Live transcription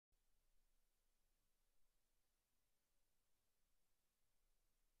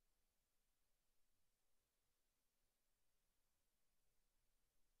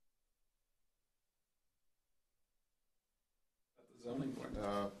zoning board.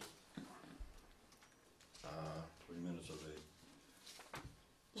 3 minutes of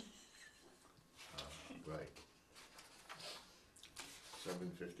 8. Right.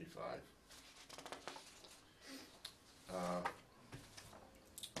 7:55.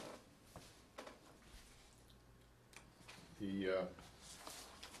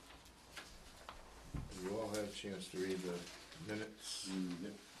 You all had a chance to read the minutes?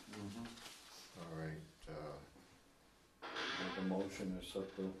 Yep. All right, Make a motion to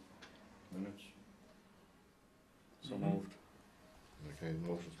accept the minutes. So moved. okay, the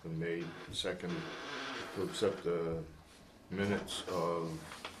motion's been made, second, to accept the minutes of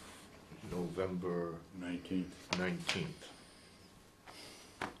November 19th. 19th.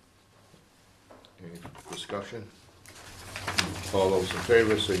 Any discussion? All those in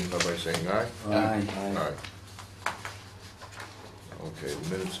favor, signify by saying aye. Aye. Aye. Okay, the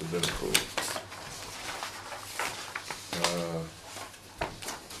minutes have been approved.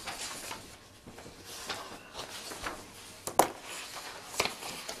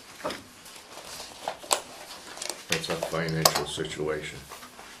 That's our financial situation.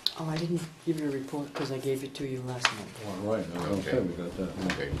 Oh, I didn't give you a report because I gave it to you last night. All right, okay, we got that.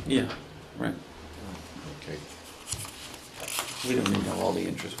 Okay, Yeah, right. okay. We don't even know all the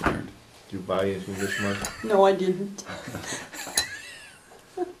interest we earned. Did you buy anything this month? No, I didn't.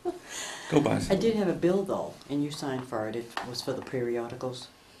 Go buy I some. did have a bill though, and you signed for it. It was for the periodicals.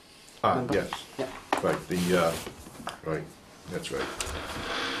 Ah, Remember? yes, Yep. right, right, that's right.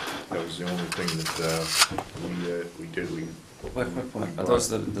 That was the only thing that we did, What? Are those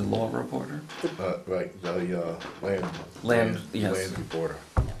the law reporter? right, the Land, yes. land reporter,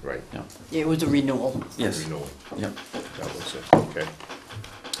 right. Yeah. It was a renewal. Yes. Renewal. Yep. That was it, okay.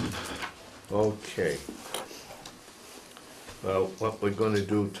 Okay. Well, what we're gonna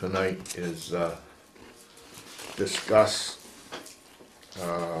do tonight is, discuss,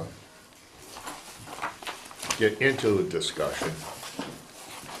 get into a discussion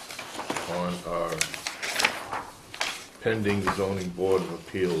on our pending zoning board of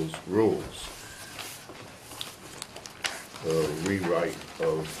appeals rules. The rewrite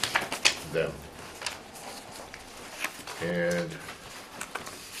of them. And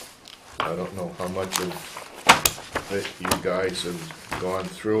I don't know how much of it you guys have gone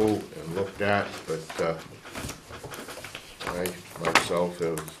through and looked at, but I myself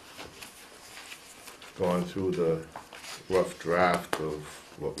have gone through the rough draft of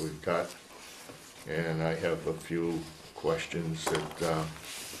what we've got, and I have a few questions that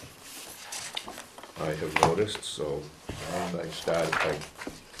I have noticed, so I started by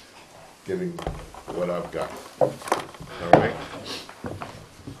giving what I've got. All right?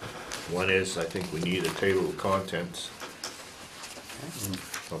 One is, I think we need a table of contents.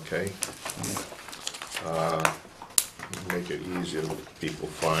 Okay? Make it easier for people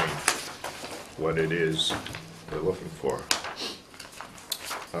find what it is they're looking for.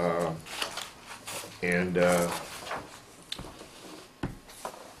 And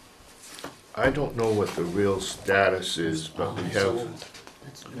I don't know what the real status is, but we That's have, old.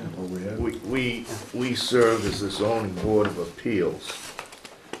 That's Yeah, old. what we have. we serve as the zoning board of appeals.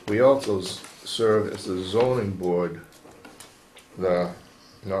 We also serve as the zoning board,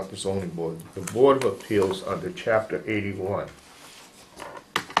 not the zoning board, the Board of Appeals under Chapter 81.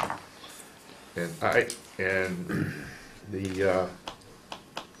 And I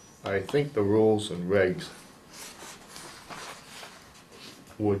think the rules and regs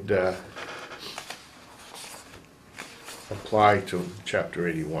would apply to Chapter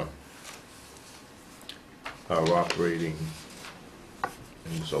 81. Our operating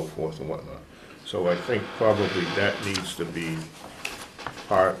and so forth and whatnot. So I think probably that needs to be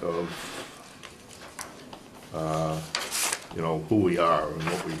part of, who we are and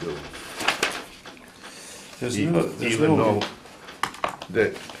what we do. Even though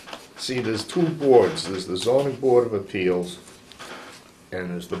that, see, there's two boards. There's the zoning board of appeals and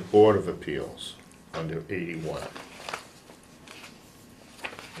there's the Board of Appeals under 81,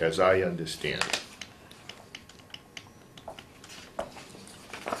 as I understand it.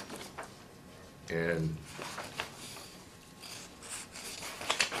 And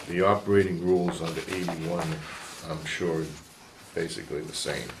the operating rules under 81, I'm sure, basically the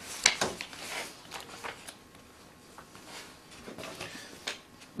same.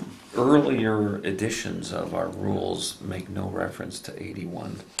 Earlier editions of our rules make no reference to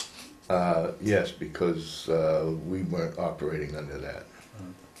 81. Yes, because we weren't operating under that.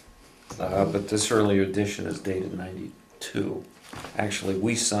 But this earlier edition is dated 92. Actually,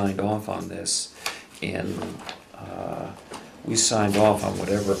 we signed off on this, and we signed off on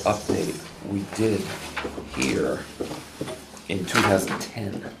whatever update we did here in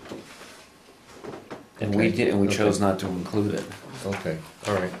 2010. And we Okay. did, and we Okay. chose not to include it. Okay,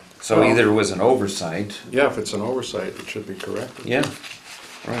 all right. So Well- either it was an oversight, Yeah, if it's an oversight, it should be corrected. yeah,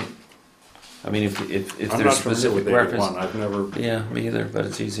 right. I mean, if I'm there's not familiar specific with reference. 81, I've never, Yeah, me either, but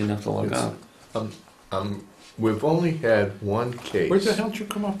it's easy enough to look It's- up. We've only had one case. where the hell did you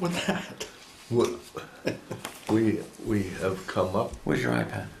come up with that? We have come up, Where's your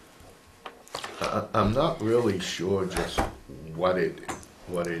iPad? I'm not really sure just what it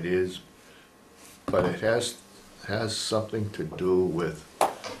is, but it has something to do with,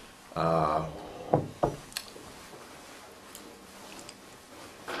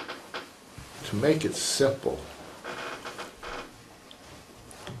 to make it simple,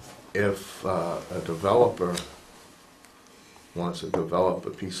 if a developer wants to develop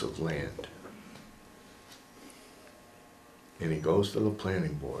a piece of land, and he goes to the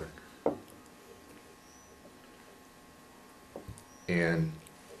planning board, and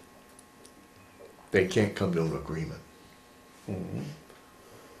they can't come to an agreement.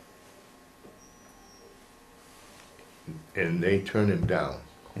 And they turn him down.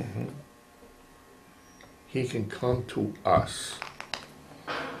 He can come to us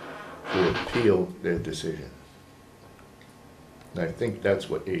to appeal their decision. And I think that's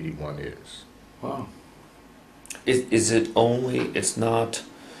what 81 is. Wow. Is it only, it's not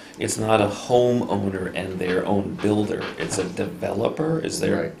a homeowner and their own builder, it's a developer? Is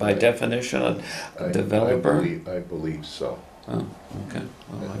there, Right, by right. definition, a I developer? I believe so. Oh, okay,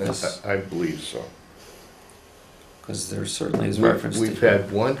 well, I guess, I believe so. because there certainly is reference to. We've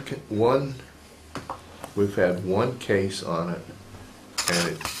had we've had one case on it, and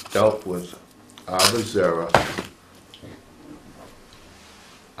it dealt with Arizera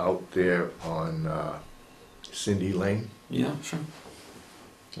out there on Cindy Lane, Yeah, sure.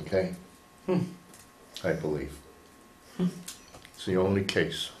 okay? I believe. It's the only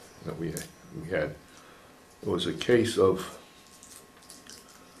case that we had. It was a case of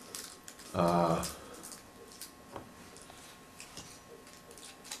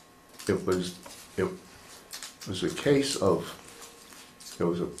it was a case of, there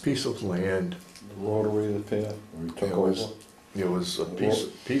was a piece of land, The rotary there, we took It was- over, there was a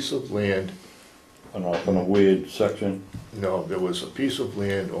piece of land, and off in a weird section, no, there was a piece of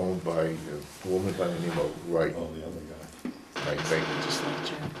land owned by a woman by the name of Wright, oh, the other guy. I think,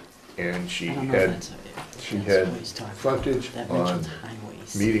 Legislature. and she I don't know if had that's if she that's had what he's talking frontage about. That on mentions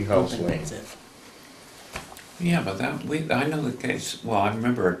highways. Meeting House I don't think Lane. that's it. Yeah, but I know the case, well, I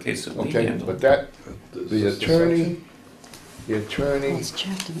remember a case that we Okay, handled. but that, Is the this attorney, Well, it's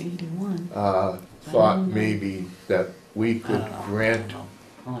chapter 81. thought maybe that we I could don't know. grant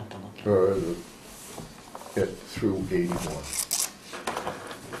I'll have to look at her it through 81. it.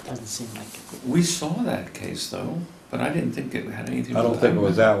 Doesn't seem like it. We saw that case though, but I didn't think it had anything to do with I don't think it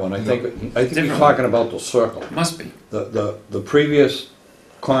was that one. I think Different. he's talking about the circle. Must be. The previous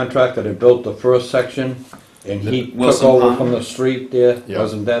contractor that built the first section, and he took Wilson over Pond? from the street there, Yeah.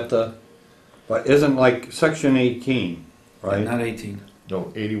 wasn't that the? But isn't like section 18, right? Not 18,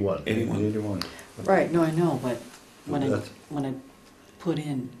 No, 81. 81. 81. Right, no, I know, but when That's- I put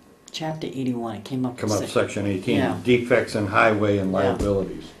in chapter 81, it came up. Come with up sec- section 18, Yeah. defects in highway and Yeah.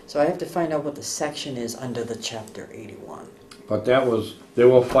 liabilities. So I have to find out what the section is under the chapter 81. But that was, they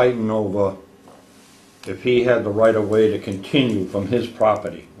were fighting over if he had the right of way to continue from his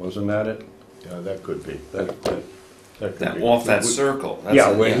property, wasn't that it? Yeah, that could be. That- That could That, be. off that circle. That's Yeah,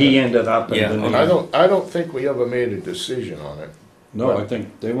 it, where he ended up Yeah, in okay. the. I don't think we ever made a decision on it. No, I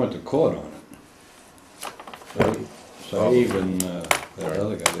think they went to court on it. Saeed and that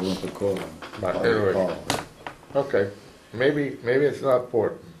other guy, they went to court on it. Right, If I anyway. recall. Okay, maybe it's not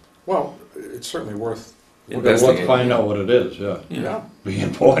important. Well, it's certainly worth, We're gonna Investigate. find out what it is, yeah. yeah. Be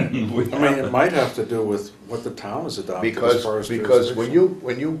important. I mean, it might have to do with what the town has adopted as Because, far as because when jurisdiction.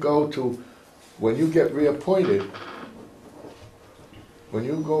 when you get reappointed, when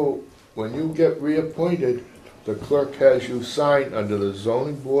you get reappointed, the clerk has you sign under the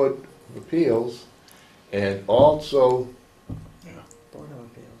zoning board of appeals and also, Board of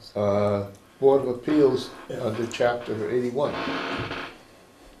Appeals. Board of Appeals under chapter 81.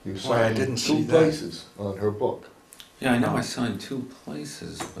 You Why, I sign didn't see two that. places on her book, Yeah, I know I signed 2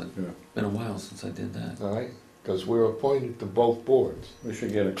 places, but Yeah. been a while since I did that. all right? Because we're appointed to both boards. We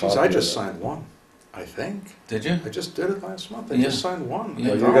should get a copy Geez, of I just that. signed one, I think. Did you? I just did it last month, I Yeah. just signed one. Yeah.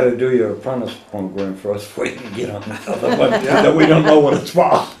 Well, you gotta do your apprentice program first before you can get on the other one, that we don't know what it's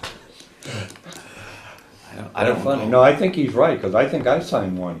for. I don't Funny. know. No, I think he's right, because I think I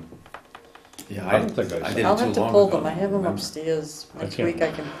signed one. Yeah, I don't think I I signed. did it I'll too have to long pull ago, them. I don't have them remember. upstairs. Next can't- week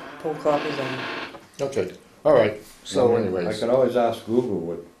I can pull copies of them. Okay, All right, so I anyways, could always ask Google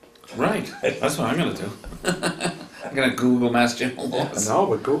what, Right, that's what I'm gonna do. I'm gonna Google Mass General laws. No,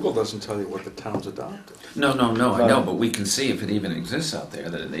 but Google doesn't tell you what the town's adopted. No, I know, but we can see if it even exists out there,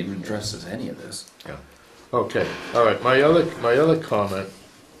 that it even addresses any of this. okay, all right, my other comment,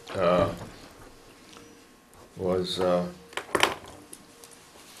 was,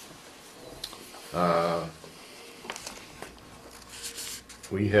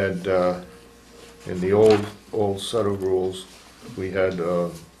 we had, in the old set of rules, we had a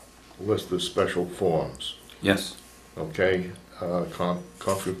list of special forms, Yes. okay?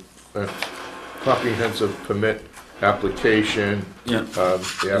 Comprehensive permit application, Yeah.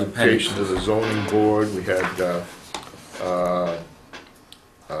 the application to the zoning board, we had,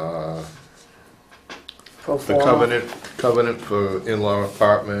 Pro the forma. covenant for in-law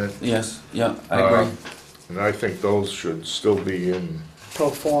apartment, Yes, yeah, I agree. and I think those should still be in, Pro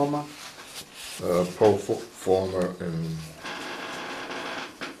forma. pro forma, and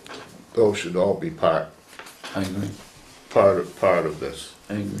those should all be part I agree. of this.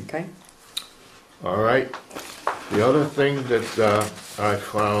 I agree. Okay. All right. The other thing that I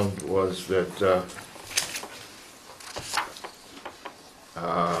found was that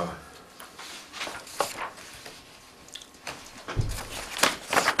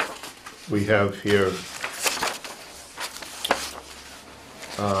we have here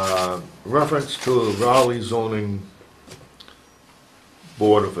reference to the Raleigh Zoning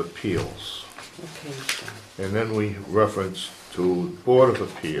Board of Appeals. Okay. And then we reference to Board of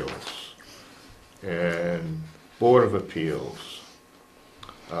Appeals, and Board of Appeals,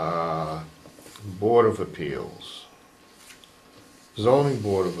 Board of Appeals, Zoning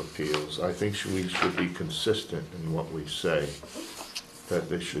Board of Appeals. I think we should be consistent in what we say, that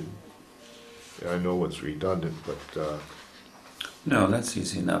they should, I know it's redundant, but, No, that's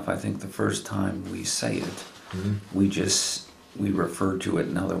easy enough. I think the first time we say it, we refer to it,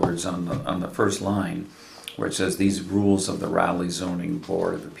 in other words, on the first line, where it says these rules of the Raleigh Zoning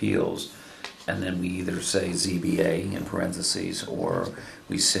Board of Appeals, and then we either say ZBA in parentheses, or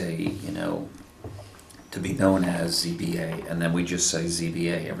we say, you know, to be known as ZBA, and then we just say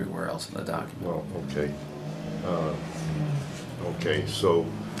ZBA everywhere else in the document. well, okay. Okay, so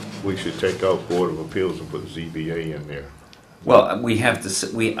we should take out Board of Appeals and put ZBA in there. Well, we have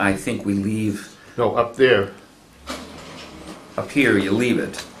to, I think we leave, No, up there, up here, you leave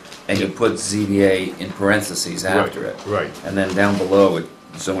it, and you put ZBA in parentheses after it. right. And then down below it,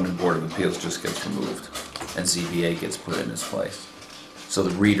 zoning board of appeals just gets removed, and ZBA gets put in its place. So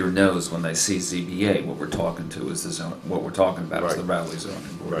the reader knows when they see ZBA, what we're talking to is the zone, what we're talking about is the Right. Raleigh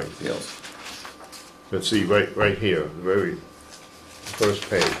zoning board Right. of appeals. Let's see, right here, the very first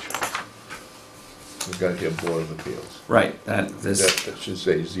page. We've got here Board of Appeals. Right, this, That should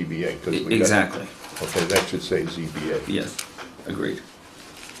say ZBA, because we got. exactly, Okay, that should say ZBA, yes, agreed.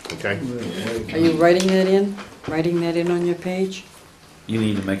 okay? Are you writing that in? Writing that in on your page? You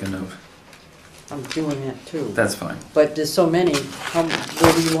need to make a note, I'm doing that too. that's fine. But there's so many,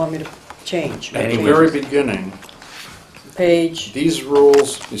 where do you want me to change? At the Anywhere. very beginning, Page, these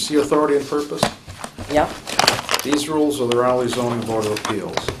rules, you see authority and purpose? yep, These rules are the Raleigh Zoning Board of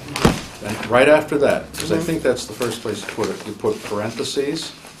Appeals. And right after that, because I think that's the first place to put it, you put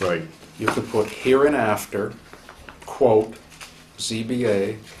parentheses, Right, you could put hereinafter, quote,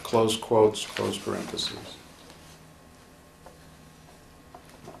 ZBA, close quotes, close parentheses.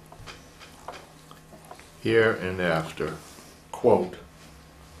 here and after. Quote,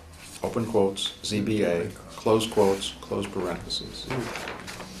 open quotes, ZBA, close quotes, close parentheses.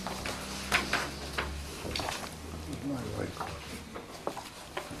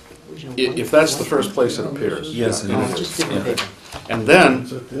 If that's the first place it appears. Yes, it no, is. just different Yeah. paper. And then,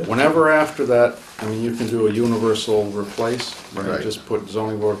 whenever after that, I mean, you can do a universal replace, Right. just put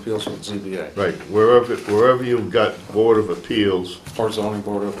zoning board of appeals with ZBA, Right, wherever you've got Board of Appeals, or zoning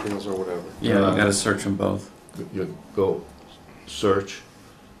board of appeals or whatever. Yeah, I gotta search them both, you go search.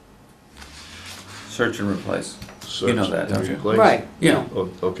 search and replace. Search You know that, don't and you? replace. Right, Yeah,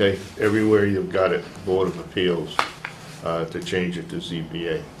 Okay, everywhere you've got it, Board of Appeals, to change it to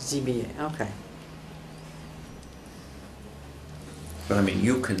ZBA. ZBA, okay. but I mean,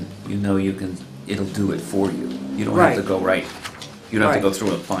 you can, it'll do it for you. You don't have to Right. go you don't have to go Right.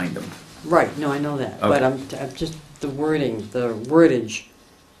 through and find them. Right, no, I know that, but Okay. I'm just, the wording, the wordage,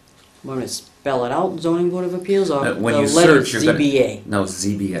 want to spell it out, zoning board of appeals, or the When you letter search, you're gonna. ZBA? No,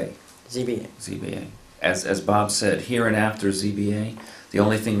 ZBA. ZBA, ZBA. As Bob said, here and after ZBA, the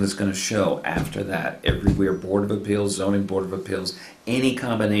only thing that's gonna show after that, everywhere Board of Appeals, Zoning Board of Appeals, any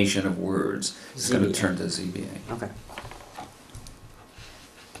combination of words is gonna ZBA. turn to ZBA. okay.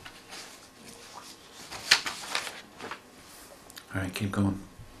 All right, keep going.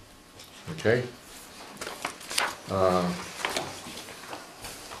 Okay?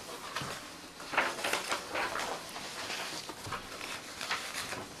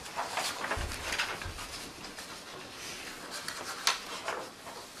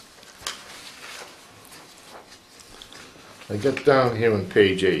 I get down here on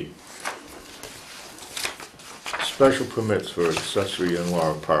page 8. Special permits for accessory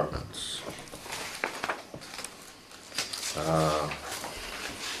in-law apartments.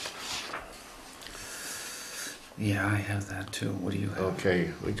 Yeah, I have that too. What do you have? Okay,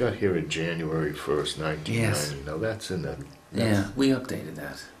 we got here in January 1st, 1990. Yes. Now that's in the... Yeah, we updated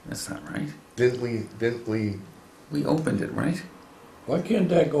that. That's not right. Didn't we, We opened it, right? Why can't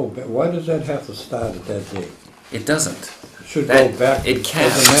that go back? Why does that have to start at that date? It doesn't. It should That- go back. it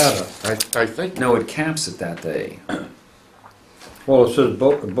caps. Doesn't matter. I think, No, it caps it that day. Well, it says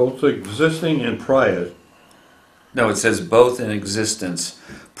both existing and prior. No, it says both in existence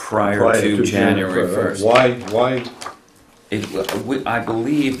prior to January 1st. Why I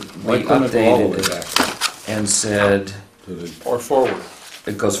believe we couldn't it go all the way updated it back and said to the? Or forward.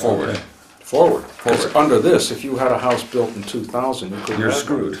 it goes forward. Okay. Forward. 'Cause Forward. under this, if you had a house built in 2000, you couldn't You're have one.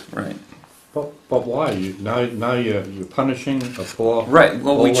 screwed, right? But why? Now you're punishing a poor. Right,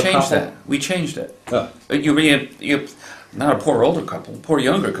 well, we older changed couple? that. We changed it. Yeah. You not a poor older couple, poor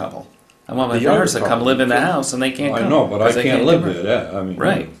younger couple. I want my The younger daughters to come couple. live in the house and they can't come. I know, but I 'cause they can't live come. there, yeah, I mean.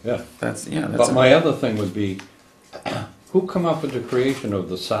 Right. Yeah. That's, yeah, that's. But my other thing would be, who come up with the creation of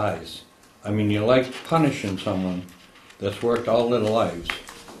the size? I mean, you like punishing someone that's worked all their lives,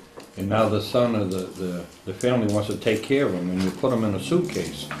 and now the son of the family wants to take care of them, and you put them in a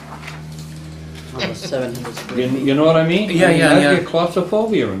suitcase. Almost 700 square You, feet. you know what I mean? Yeah, I mean, yeah, I'd yeah. get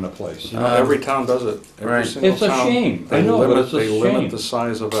claustrophobia in the place. No, every town does it. Every Right. single It's a town, shame. I they know, but limit- it's a They shame. limit the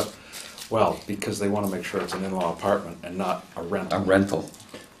size of a, well, because they want to make sure it's an in-law apartment and not a A rental. rental.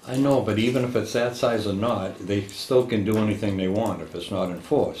 I know, but even if it's that size or not, they still can do anything they want if it's not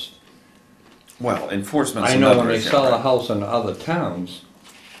enforced. Well, enforcement's I know when another they issue, sell a right? house in other towns,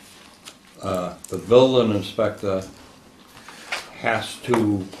 the building inspector has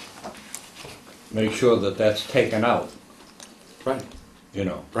to make sure that that's taken out, Right, you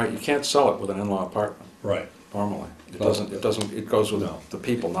know. right. You can't sell it with an in-law apartment Right. normally. It No. doesn't, it goes with No. the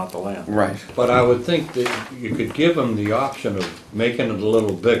people, not the land. Right. But I would think that you could give them the option of making it a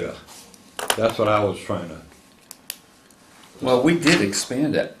little bigger. That's what I was trying to. Well, we did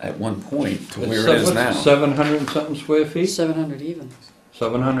expand it at one point to where it is now. 700 and something square feet? 700 even.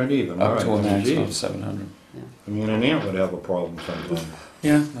 700 even, all Up right. to a I mean, maximum of geez. 700. I mean, an ant would have a problem sometime.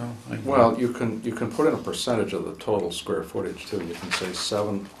 Yeah, no. Well, you can put in a percentage of the total square footage too. You can say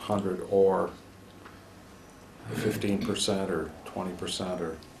 700 or 15% or 20%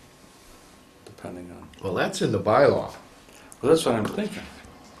 or depending on. well, that's in the bylaw. Well, that's what I'm thinking.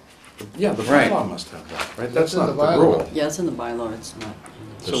 Yeah, the Right. bylaw must have that, right? That's That's in not the the bylaw. rule. Yeah, it's in the bylaw, it's not.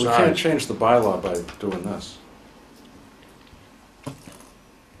 So we The can't size. change the bylaw by doing this.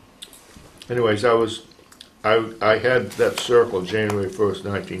 Anyways, I had that circle January 1st,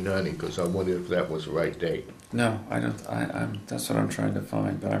 1990, because I wondered if that was the right date. No, I don't, that's what I'm trying to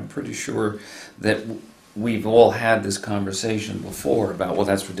find, but I'm pretty sure that we've all had this conversation before about, well,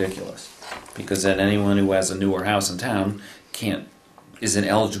 that's ridiculous. Because then anyone who has a newer house in town isn't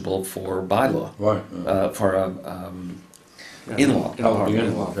eligible for bylaw, Right. for a, Yeah. In-law. Oh, the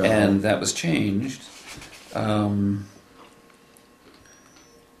in-law, yeah. and that was changed.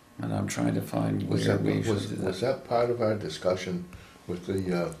 And I'm trying to find Was where that, we should was, do was that. that part of our discussion with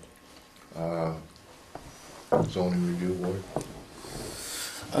the zoning review board?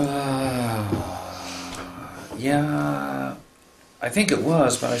 Yeah, I think it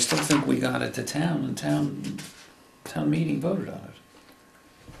was, but I still think we got it to town, and town meeting voted on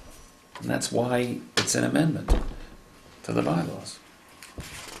it. And that's why it's an amendment to the bylaws.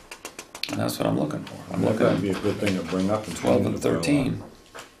 And that's what I'm looking for. I'm That looking would at be a good thing to bring up. 12 and 13,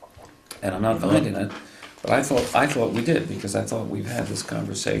 and I'm not finding it. But I thought we did, because I thought we've had this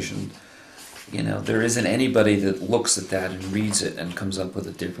conversation. You know, there isn't anybody that looks at that and reads it and comes up with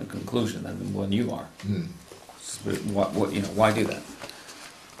a different conclusion than the one you are. Hmm. What, you know, why do that?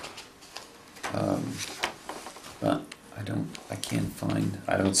 But I can't find,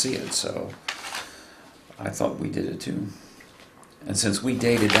 I don't see it, so I thought we did it too. And since we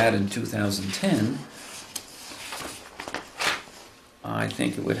dated that in 2010, I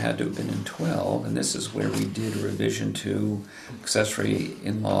think it would have to have been in 12, and this is where we did a revision to accessory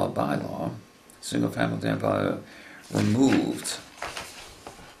in-law bylaw, single-family bylaw, removed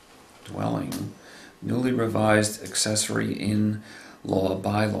dwelling, newly revised accessory in law,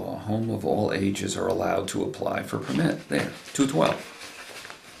 bylaw, home of all ages are allowed to apply for permit. There,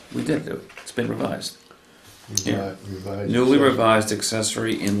 212. We did do it. It's been revised. Yeah. Revised Newly section. revised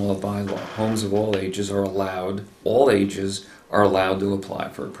accessory in-law bylaw. Homes of all ages are allowed, all ages are allowed to apply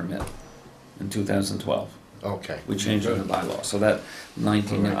for a permit in 2012. Okay, We changed it in the bylaw, so that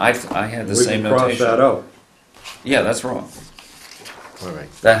 19, Alright. I had the We same can cross notation. that out. Yeah, that's wrong. all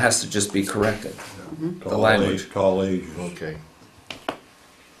right, That has to just be corrected. The language. Tall ages. okay.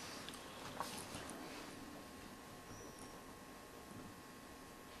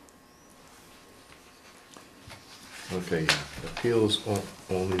 Okay, appeals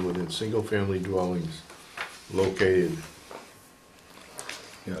only within single-family dwellings located,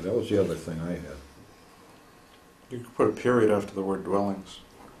 Yeah, that was the other thing I had. You could put a period after the word dwellings.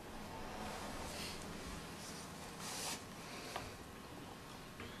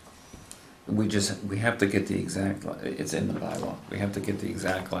 We have to get the exact, it's in the bylaw. We have to get the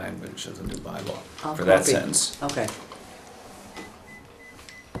exact language of the new bylaw I'll for that copy. sentence. Okay.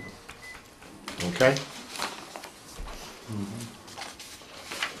 okay?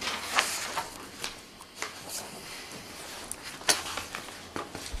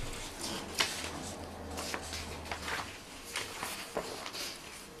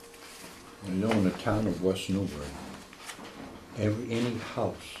 I know in the town of West Newbury, any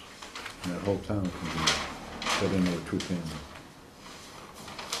house in that whole town can be put into a two-family.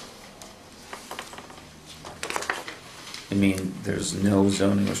 I mean, there's no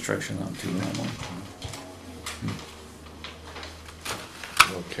zoning restriction on two-family.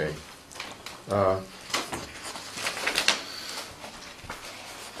 Okay. Uh,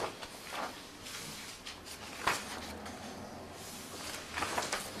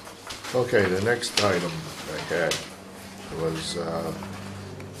 Okay, the next item I had was,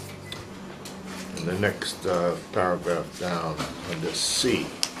 in the next paragraph down, under C.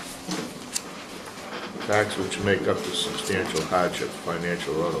 Facts which make up the substantial hardship,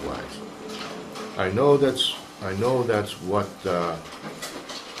 financial or otherwise. I know that's what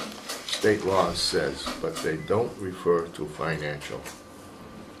state law says, but they don't refer to financial.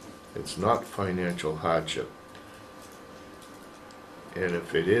 It's not financial hardship. And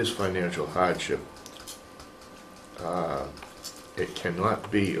if it is financial hardship, it cannot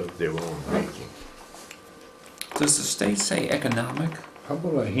be of their own making. Does the state say economic? How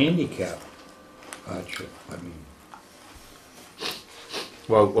about a handicap hardship? I mean,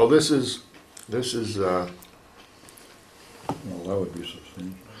 Well, this is, well, that would be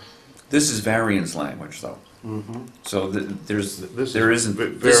substantial. This is variance language, though. Mm-hmm. So This is this variance.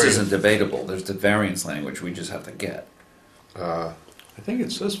 isn't debatable. There's the variance language we just have to get. I think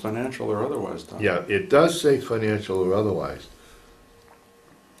it says financial or otherwise, Don. Yeah, it does say financial or otherwise.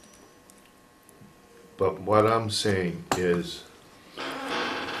 But what I'm saying is,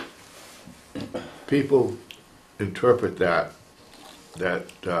 people interpret that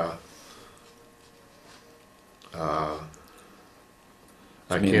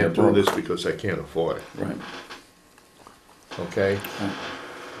I mean, can't they're do this broke. because I can't afford it, Right. okay? Right.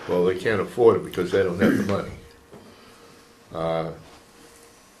 Well, they can't afford it because they don't have the money.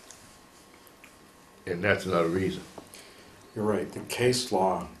 And that's not a reason. You're right, the case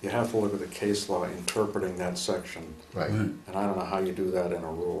law, you have to look at the case law interpreting that section, Right. and I don't know how you do that in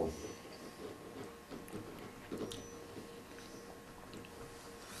a rule.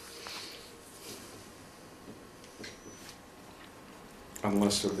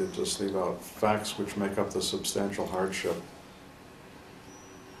 Unless they just leave out facts which make up the substantial hardship.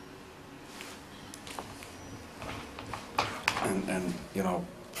 And, you know,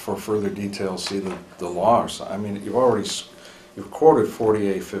 for further details, see the laws. I mean, you've quoted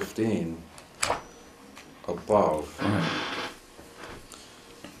 4815 above. Right.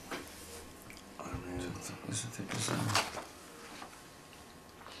 I mean,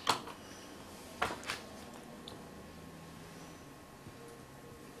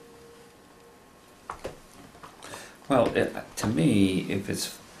 Well, to me,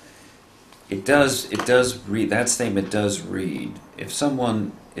 if it does read, that statement does read, if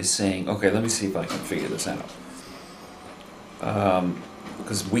someone is saying, okay, let me see if I can figure this out.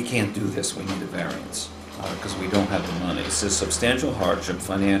 Because we can't do this, we need a variance, because we don't have the money. It says substantial hardship,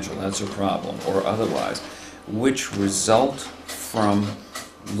 financial, that's a problem, or otherwise, which result from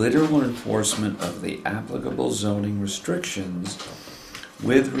literal enforcement of the applicable zoning restrictions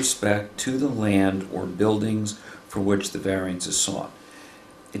with respect to the land or buildings for which the variance is sought.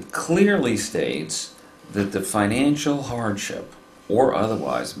 It clearly states that the financial hardship or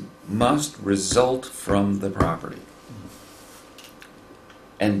otherwise must result from the property.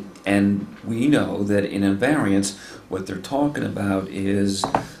 And we know that in a variance, what they're talking about is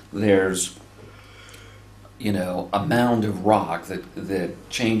there's, you know, a mound of rock that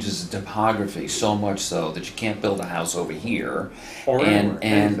changes the topography so much so that you can't build a house over here. Or anywhere,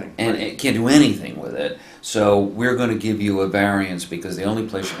 anything, And right. it can't do anything with it. So we're going to give you a variance because the only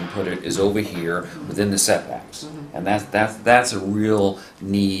place you can put it is over here within the setbacks. And that's a real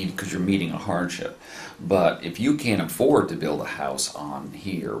need because you're meeting a hardship. But if you can't afford to build a house on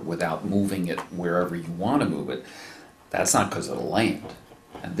here without moving it wherever you want to move it, that's not because of the land.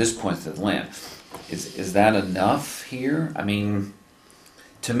 At this point, it's the land. Is that enough here? I mean,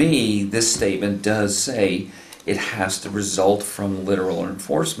 to me, this statement does say it has to result from literal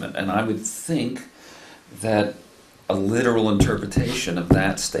enforcement. And I would think that a literal interpretation of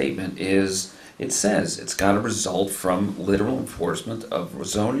that statement is, it says it's got to result from literal enforcement of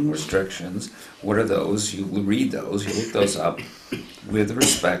zoning restrictions. What are those? You read those, you look those up, with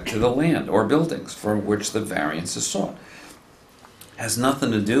respect to the land or buildings for which the variance is sought. Has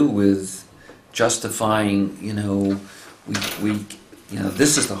nothing to do with justifying, you know,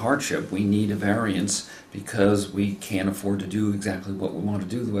 this is the hardship. We need a variance because we can't afford to do exactly what we want to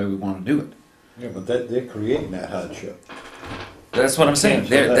do the way we want to do it. Yeah, but they're creating that hardship. That's what I'm saying. can't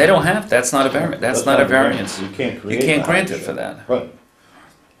say that. They don't have, that's not a variance. That's not a variance. You can't You create can't the grant it hardship. for that. Right.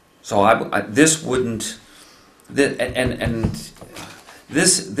 So this wouldn't, and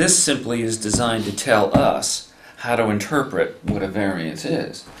this simply is designed to tell us how to interpret what a variance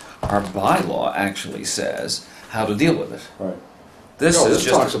is. Our bylaw actually says how to deal with it. Right. This No, is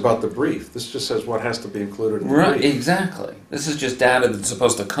this talks just, about the brief. This just says what has to be included in the right, brief. exactly. This is just data that's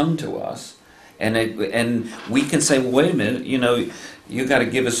supposed to come to us. And we can say, well, wait a minute, you know, you got to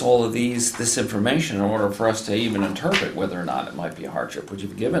give us all of this information in order for us to even interpret whether or not it might be a hardship, which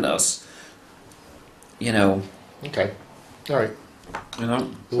you've given us, you know. Okay, all right, You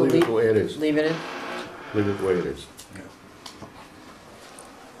know? we'll leave it the way it is. Leave it in? Leave it the way it is.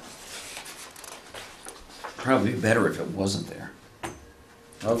 Probably better if it wasn't there.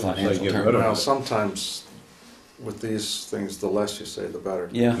 I was gonna say Financial get term. rid of Now, it. sometimes with these things, the less you say, the better.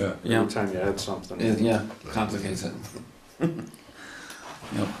 Yeah, Yeah. yeah, Every time you add something. yeah, complicates it.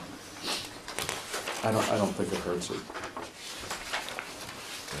 Yep. I don't think it hurts it.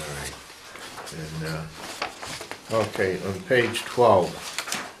 All right. And, okay, on page 12,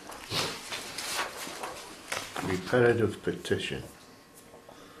 repetitive petition.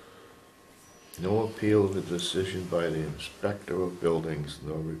 No appeal of a decision by the inspector of buildings,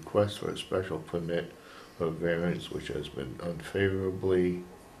 nor request for a special permit or variance which has been unfavorably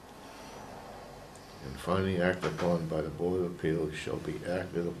and finally acted upon by the Board of Appeals shall be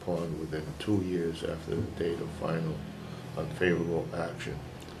acted upon within 2 years after the date of final unfavorable action,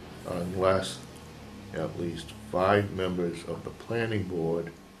 unless at least 5 members of the planning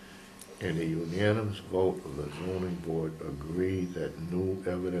board and a unanimous vote of the zoning board agree that new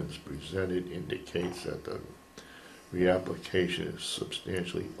evidence presented indicates that the reapplication is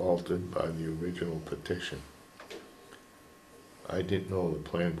substantially altered by the original petition. I didn't know the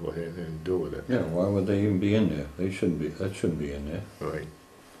planning board had anything to do with it. Yeah, why would they even be in there? They shouldn't be, that shouldn't be in there. Right.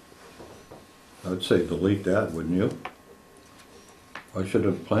 I'd say delete that, wouldn't you? Why should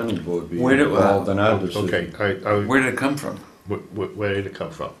the planning board be Where did- involved in our decision? Okay, Where did it come from? where did it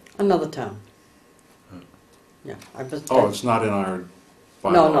come from? Another town. Yeah, I was. Oh, it's not in our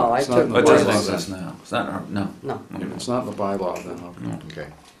bylaw. No, no, I It's not in took- the It doesn't bylaw exist then. now. It's not, no. No. If it's not in the bylaw, then okay. No. Okay,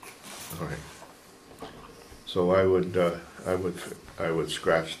 all right. So I would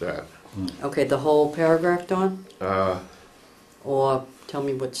scratch that. Okay, the whole paragraph, Don? Uh, Or tell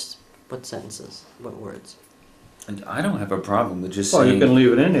me what sentences, what words? And I don't have a problem with just Well, you saying. can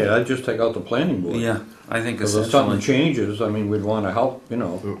leave it in there, I'd just take out the planning board. Yeah, I think Because if something essentially. changes, I mean, we'd wanna help, you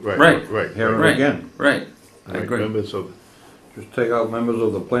know, Right. Right. hear Right. it again. Right, I Right, agree. Members of, Just take out members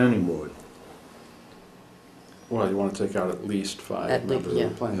of the planning board. Well, you want to take out at least 5 At least, members of yeah.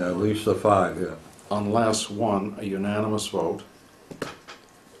 the planning Yeah, at board. least the 5, yeah. Unless, one, a unanimous vote.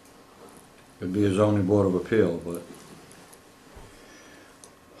 It'd be a zoning board of appeal, but,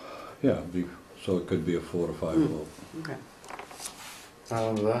 yeah, so it could be a 4 to 5 vote. Okay. Not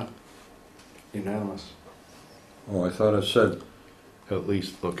under that. Unanimous. Oh, I thought it said, at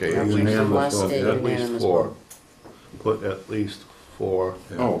least, okay, At at least least, unanimous last vote, day yeah. at least unanimous 4. vote. Put at least 4.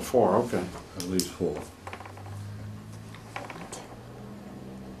 Yeah, Oh, 4, okay. At least 4.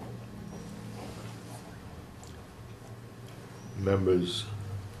 Members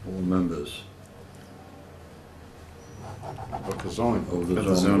All members Of the zoning. of the Of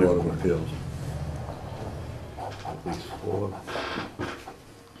the zoning zoning board of board. appeals. at least 4.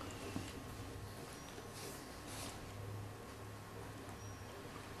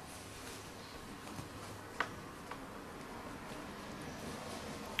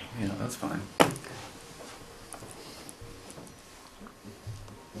 that's fine.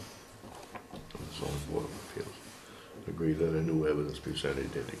 Zoning Board of Appeals. Agree that a new evidence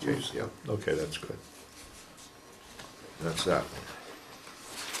presented indicates, yeah, okay, that's good. That's that.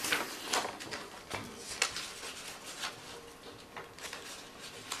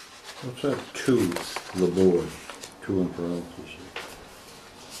 What's that to the board, two in parentheses?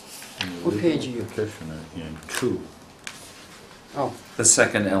 In the What page legal are you? Petitioner in two. Oh, The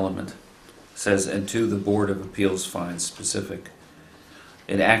second element says, and to the Board of Appeals finds specific.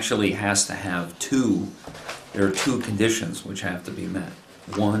 It actually has to have two, there are two conditions which have to be met.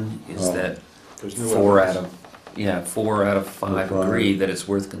 One is Oh. that There's new 4 out of 5 Five. agree that it's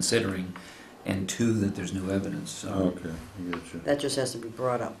worth considering, and 2, that there's new evidence, so. Okay, I get you. that just has to be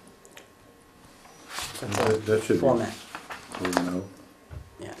brought up. That should be, Format, you know,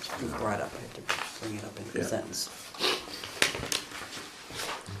 yeah, it should be brought up, I have to bring it up in the Yeah. sentence.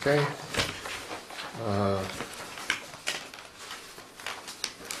 Okay.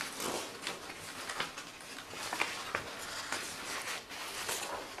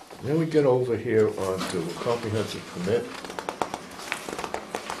 Then we get over here onto the comprehensive permit,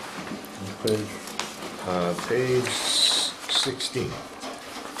 page, page 16.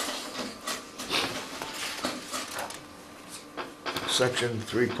 Section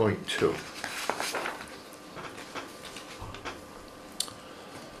 3.2.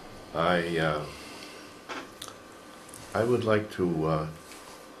 I would like to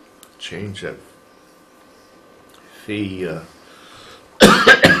change that fee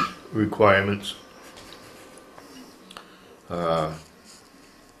requirements.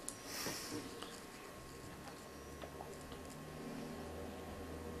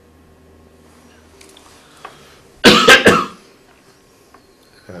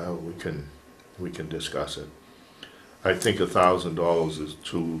 We can discuss it. I think $1,000 is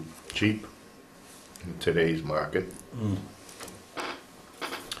too cheap in today's market.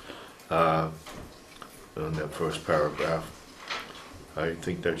 On that first paragraph, I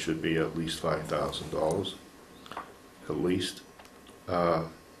think that should be at least $5,000, at least.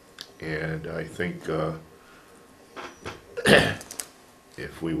 And I think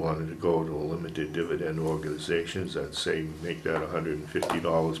if we wanted to go to a limited dividend organizations, I'd say make that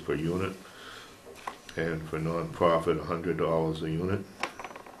 $150 per unit. And for nonprofit, $100 a unit.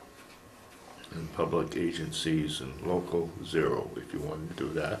 And public agencies and local, 0 if you wanted to do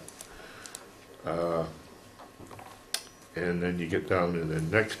that. And then you get down to the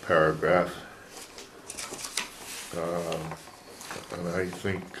next paragraph. And I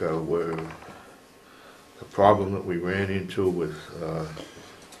think where the problem that we ran into with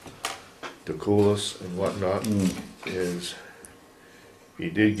the coolers and whatnot is he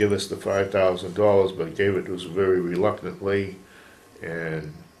did give us the $5,000, but gave it to us very reluctantly,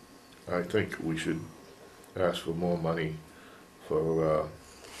 and I think we should ask for more money for,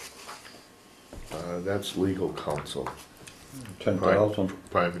 that's legal counsel 10,000.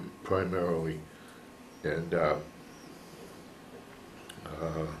 primarily, and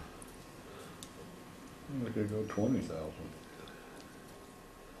We could go 20,000.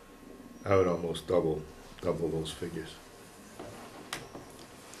 I would almost double those figures.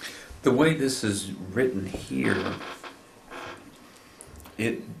 The way this is written here,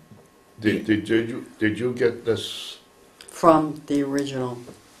 it, Did you get this From the original,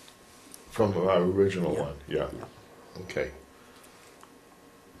 from our original Yeah. one? Yeah, Yeah. okay.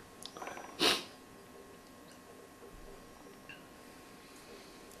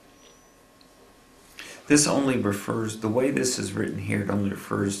 this only refers, the way this is written here, it only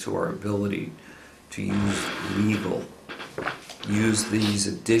refers to our ability to use these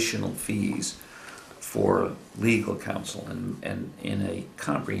additional fees for legal counsel, and in a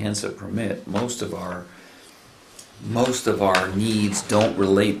comprehensive permit, most of our needs don't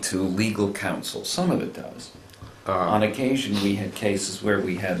relate to legal counsel. Some of it does. On occasion, we had cases where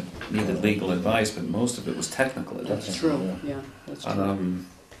we had needed legal advice, but most of it was technical advice. that's true, yeah, that's true.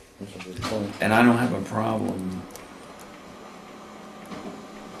 That's a good point. And I don't have a problem.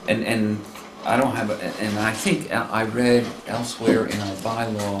 And I don't have, and I think I read elsewhere in our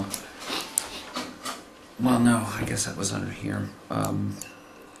bylaw, well, no, I guess that was under here,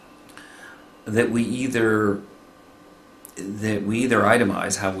 that we either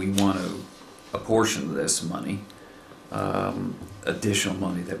itemize how we want to apportion this money, additional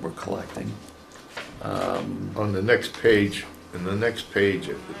money that we're collecting. On the next page,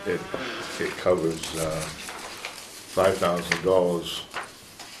 it covers $5,000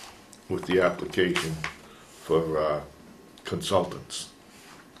 with the application for consultants.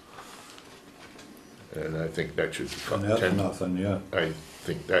 And I think that should And be that's ten, nothing, yeah. I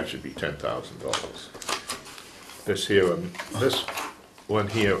think that should be $10,000. This here, this one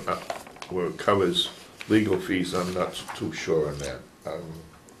here, where it covers legal fees, I'm not too sure on that.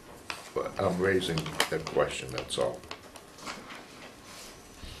 But I'm raising that question, that's all.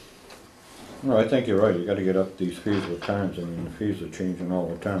 No, I think you're right, you gotta get up these fees with times, I mean, the fees are changing all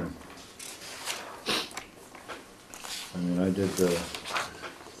the time. I mean, I did the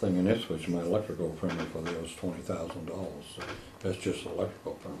thing in Ipswich, my electrical permit for there was $20,000, so that's just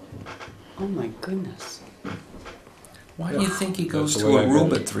electrical permit. Oh my goodness. Why do you think he goes That's to the way I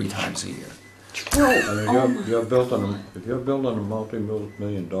Aruba get it. 3 times a year? I mean, you're built on a, if you're building a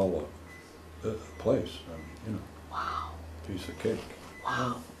multi-million dollar place, you know, Wow, piece of cake.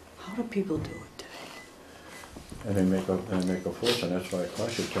 wow. How do people do it today? And they make a fortune, that's why it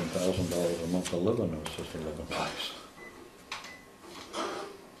costs you $10,000 a month to live in an assisted living place.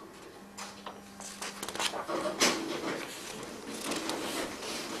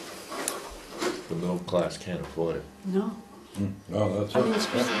 The middle class can't afford it. No. Oh, that's I mean, it.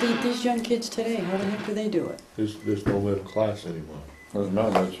 especially these young kids today, how the heck do they do it? There's no middle class anymore. Well, no,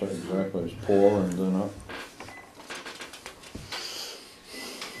 that's right, exactly, it's poor and then up.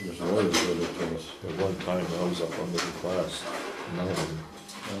 There's lawyers with it to us. At one time, I was up on middle class.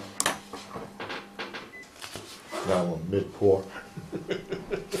 Now I'm mid-poor.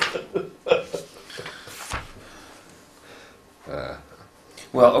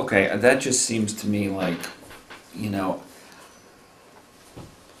 Well, okay, that just seems to me like, you know,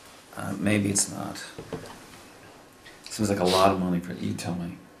 maybe it's not. Seems like a lot of money for, you tell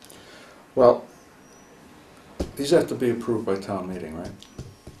me. Well, these have to be approved by town meeting, right?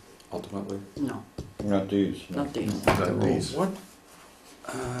 Ultimately? No, Not these, no. not these. The rules. What?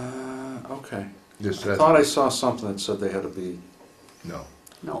 Okay. This, I thought I saw something that said they had to be, no,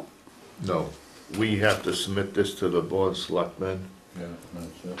 No. no. We have to submit this to the board of selectmen Yeah,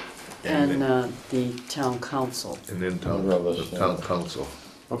 that's it. And the town council. and then town, Rather the than- town council.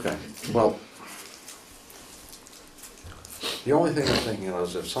 okay, well, the only thing I'm thinking of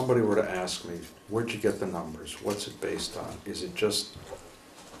is if somebody were to ask me, where'd you get the numbers? What's it based on? Is it just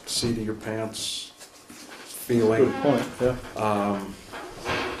seat of your pants feeling? Good point, yeah. Um,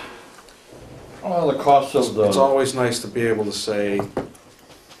 Well, the cost of It's the, always nice to be able to say,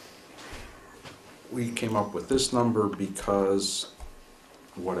 we came up with this number because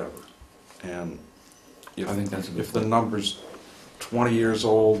whatever. And if, I think that's a good if the point. number's 20 years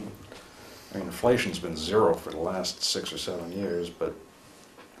old, I mean, inflation's been 0 for the last 6 or 7 years, but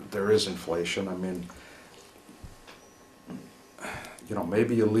there is inflation. I mean, you know,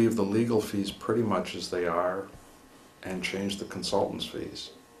 maybe you leave the legal fees pretty much as they are and change the consultant's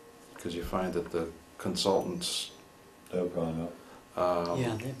fees. Because you find that the consultants, they've gone up.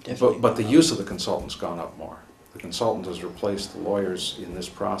 Yeah, they've definitely. but the gone up. use of the consultant's gone up more. The consultant has replaced the lawyers in this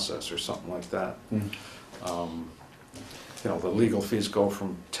process or something like that. You know, the legal fees go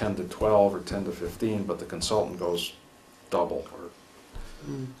from 10 to 12 or 10 to 15, but the consultant goes double or,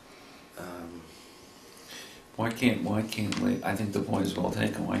 Mm. Why can't we, I think the point is well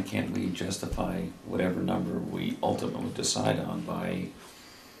taken, why can't we justify whatever number we ultimately decide on by,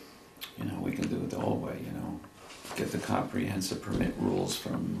 you know, we can do it the whole way, you know, get the comprehensive permit rules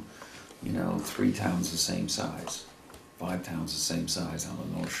from, you know, 3 towns the same size, 5 towns the same size on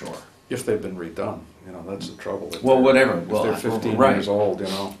the North Shore. if they've been redone, you know, that's the trouble. If Well, they're- whatever, If well, they're 15 right. years old, you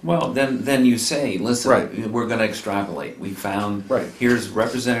know. Well, then you say, listen, Right. we're gonna extrapolate, we found, Right. here's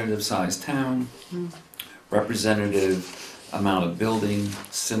representative size town, representative amount of building,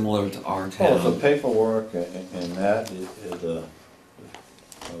 similar to our Well, the town. paperwork and that is a,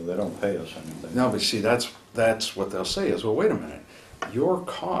 well, they don't pay us anything. No, but see, that's what they'll say is, well, wait a minute. Your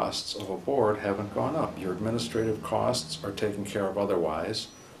costs of a board haven't gone up. Your administrative costs are taken care of otherwise.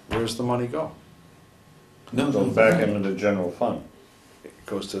 Where's the money go? No, It goes back into the general fund, It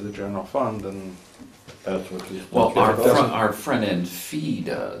goes to the general fund and, that's what you. Well, our front end fee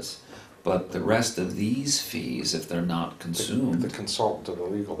does, but the rest of these fees, if they're not the consumed, consultant or the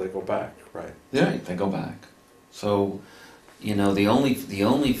legal, they go back, right? yeah, they go back. So, you know, the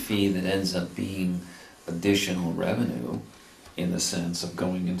only fee that ends up being additional revenue in the sense of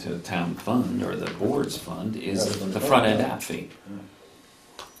going into the town fund or the board's fund is Yeah, the front end app fee.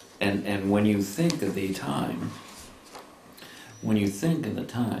 And when you think of the time,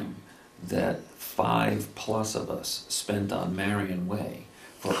 that 5+ of us spent on Marion Way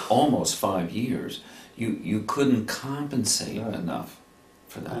for almost 5 years, you couldn't compensate Right. enough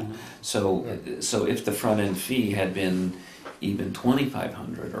for that. Mhm. So if the front end fee had been even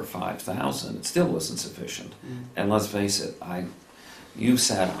 2,500 or 5,000, it still wasn't sufficient. Mm. And let's face it, you've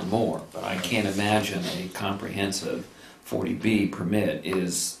sat on more, but I can't imagine a comprehensive 40B permit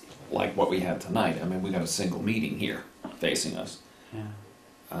is like what we have tonight. I mean, we got a single meeting here facing us.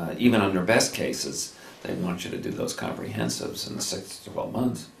 Yeah. Even under best cases, they want you to do those comprehensives in 6 to 12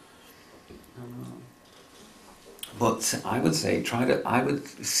 months. But I would say, I would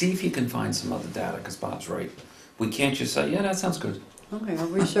see if you can find some other data, because Bob's right. We can't just say, yeah, that sounds good. Okay, I'll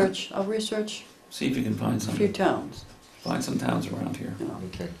research See if you can find a some. few towns, Find some towns around here. you know,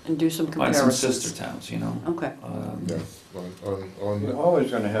 Okay, and do some Find some comparisons. sister towns, you know. Okay. yeah, on You're the- always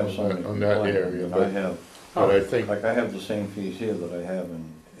gonna have on somebody that- on that complain, area, and but- I have, but I think, like, I have the same fees here that I have in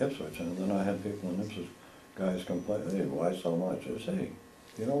Ipswich, and then I had people in Ipswich, guys complain, hey, why so much? I say,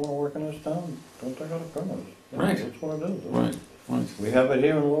 you don't wanna work in this town, don't take out a permit. You know, Right. That's what it is. Right, right. We have it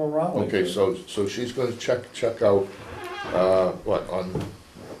here in Little Raleigh. okay, so she's gonna check out, what, on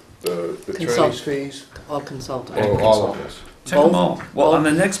the attorney's Consult. fees? All consultant. Or all of this? Check them Both? all. Well, on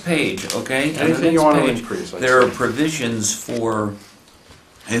the next page, okay? On the Anything you next want to page, increase, I'd there are say. provisions for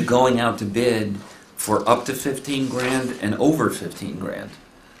going out to bid for up to 15 grand and over 15 grand.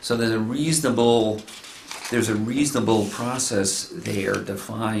 So there's a reasonable process there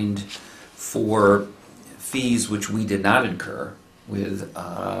defined for fees which we did not incur with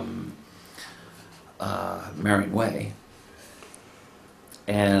Marion Way.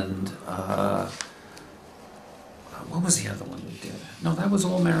 And what was the other one we did? No, that was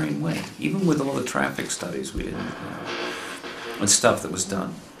all Marion Way. Even with all the traffic studies, we didn't, and stuff that was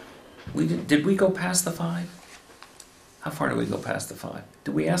done. Did we go past the 5? How far did we go past the 5?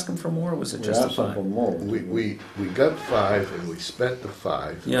 Did we ask them for more, or was it We just the asked them 5? for more. We got 5 and we spent the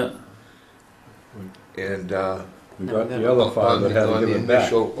 5, Yeah, and, We got the other five that had to on the give it back.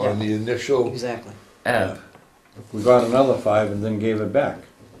 initial, on the initial, Exactly. ebb. We got another 5 and then gave it back.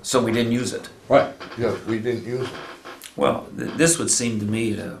 So we didn't use it. Right. yeah, we didn't use it. Well, this would seem to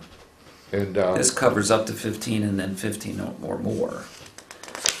me to, And, this covers up to 15 and then 15 or more.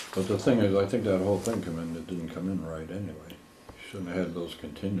 But the thing is, I think that whole thing it didn't come in right anyway. Shouldn't have had those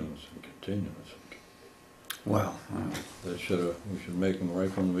continuous and continuous. Well, We should make them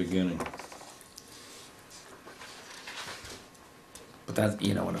right from the beginning. but that,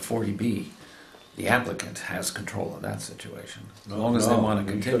 in a 40B, the applicant has control of that situation. As long as they want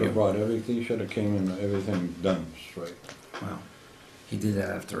to He should continue. have brought everything, he should have came in, everything done straight. Well, he did that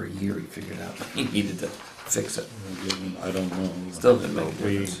after a year. He figured out he needed to fix it. I don't know. Still didn't make a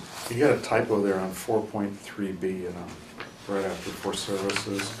We, difference. you got a typo there on 4.3B, right after for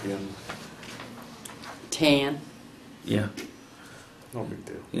services in, Tan. Yeah, no big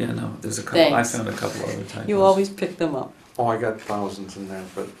deal. yeah, no, there's a couple, I Thanks. found a couple other typos. You always pick them up. Oh, I got thousands in there,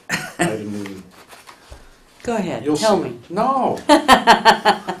 but I didn't even, Go ahead, you'll tell see. me. No.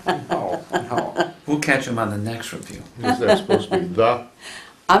 No. We'll catch him on the next review. is that supposed to be the?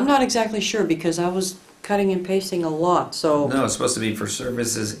 I'm not exactly sure because I was cutting and pasting a lot, so No, it's supposed to be for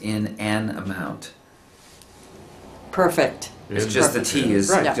services in an amount. perfect. It's just the Perfect. T is,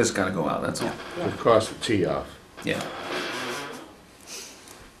 Right. just gotta go out, that's all. Yeah. It cost the T off. Yeah.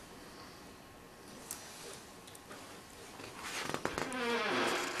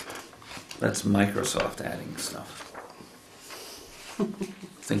 That's Microsoft adding stuff.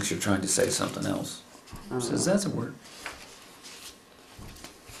 Thinks you're trying to say something else. Says that's a word.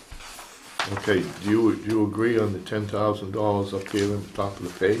 Okay, do you agree on the $10,000 up here on the top of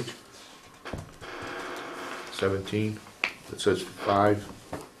the page? 17, it says 5,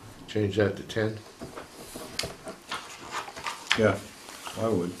 change that to 10. Yeah, I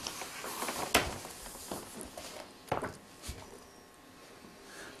would.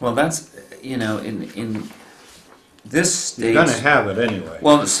 Well, that's, in this states. You're gonna have it anyway.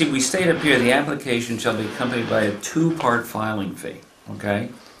 Well, see, we state up here, the application shall be accompanied by a 2-part filing fee, okay?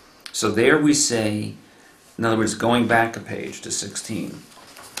 So there we say, in other words, going back a page to 16,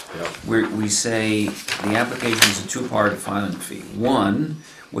 we say the application is a 2-part filing fee. One,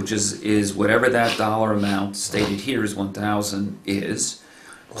 which is whatever that dollar amount stated here is 1,000 is,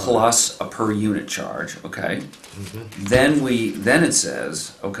 plus a per unit charge, okay? Then it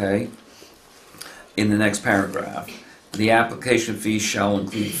says, okay, in the next paragraph, the application fee shall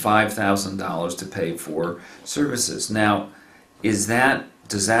include $5,000 to pay for services. Now, does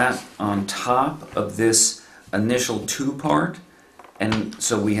that on top of this initial 2-part? And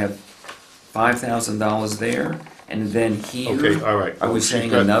so we have $5,000 there, and then here. Okay, all right. Are we She's saying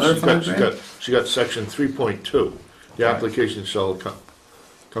got- another she's got- 5 grand? She got section 3.2. The application shall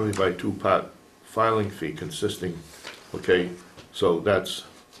accompanied by 2-part filing fee consisting, okay, so that's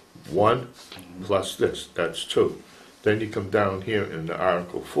 1 plus this, that's 2. Then you come down here in the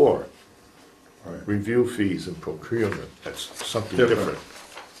Article 4, Right. Review fees and procurement, that's something Different. different.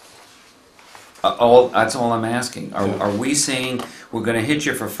 That's all I'm asking. Are we saying we're gonna hit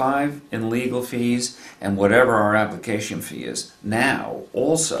you for 5 in legal fees and whatever our application fee is? Now,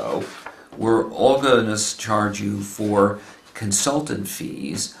 also, we're all gonna charge you for consultant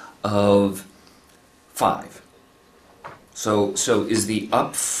fees of 5. So is the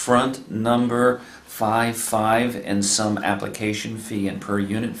upfront number 5 and some application fee and per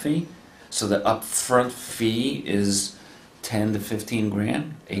unit fee? So the upfront fee is 10 to 15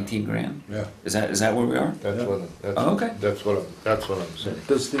 grand, 18 grand? Yeah. Is that where we are? That's what, Oh, okay. that's what I'm saying.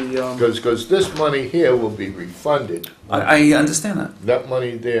 Does the, Because this money here will be refunded. I understand that. That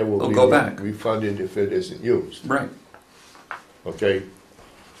money there will It'll be go back. refunded if it isn't used, Right. okay?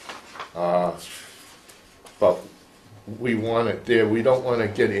 But we want it there, we don't want to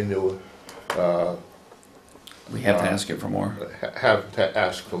get into, We have to ask you for more. have to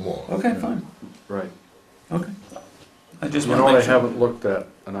ask for more. Okay, fine. right. Okay. I just You want know to what I make sure. haven't looked at,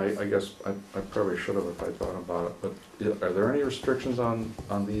 and I guess I probably should have if I thought about it, but are there any restrictions on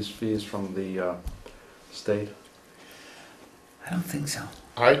these fees from the state? I don't think so.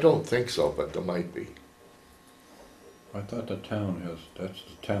 I don't think so, but there might be. I thought the town has, that's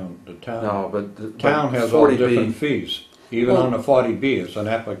the town, No, but. town has all 40B different fees. Even Well- on the 40B, it's an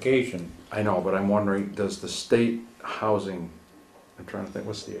application. I know, but I'm wondering, does the state housing, I'm trying to think,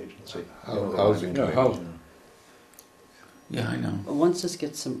 what's the agency? You know the one I Housing. mean. Yeah, housing. Yeah, I know. Once this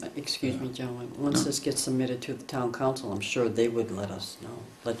gets excuse me, Joe, once this gets submitted to the town council, I'm sure they would let us know,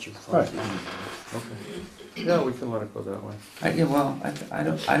 let you folks Right. know. Okay. Yeah, we can let it go that way. Yeah, well, I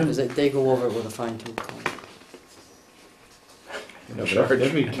don't. Because they go over it with a fine tooth comb. Yeah, but Charge-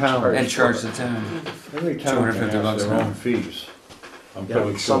 every town, And charge the town. every town can $250 have an their hour. own fees. I'm Yeah,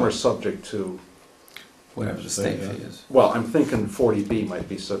 pretty some are sure. subject to, Whatever the state Yeah. fee is. well, I'm thinking 40B might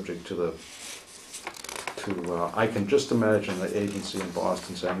be subject to I can just imagine the agency in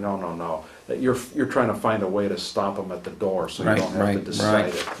Boston saying, no, that you're trying to find a way to stop them at the door so you Right, don't have to right, decide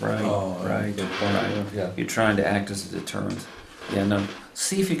right, it. right, Oh, right, good point, right. Yeah. You're trying to act as a deterrent. Yeah, no,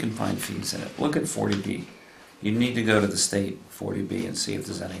 see if you can find fees in it. Look at 40B. You need to go to the state 40B and see if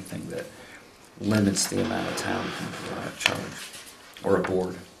there's anything that limits the amount of town can charge, or a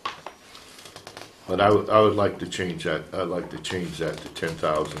board. But I would like to change that, I'd like to change that to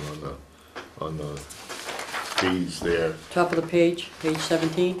 10,000 on the fees there. Top of the page, page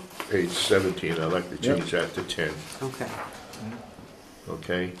 17? Page 17, I'd like to change that to 10, Okay.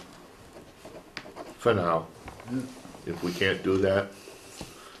 okay? For now. If we can't do that,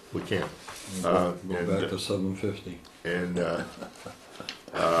 we can't. Go and- back to 750. And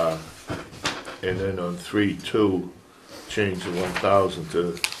then on 3.2, change the 1,000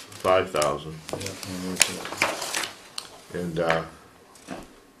 to 5,000. Yeah, and what's it? And,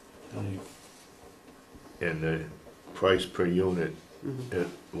 Any- and the price per unit Mhm. at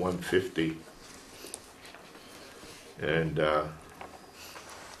 150. And,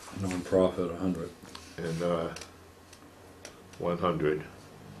 Non-profit, 100. and 100.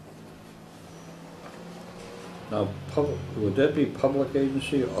 Now, would that be public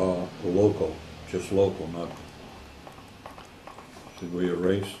agency or local? Just local, not, did we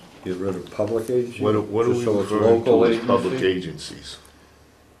get rid of public agency? What are Just we so it's referring local to as public agency? agencies?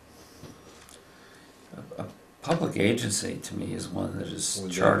 A public agency, to me, is one that is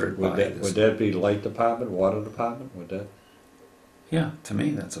Would that- chartered would by that- this. Would that be light department, water department, would that? Yeah, to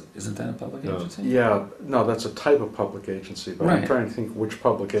me, isn't that a public No. agency? Yeah, no, that's a type of public agency, but I'm Right. trying to think which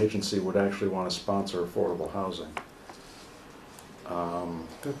public agency would actually want to sponsor affordable housing.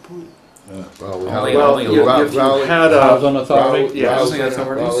 Good point. Yeah. Raleigh Only- Well, only if you Raleigh- had Housing a, authority? yeah, Housing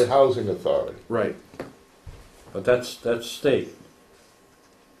authorities? Raleigh Housing Authority. right, But that's state.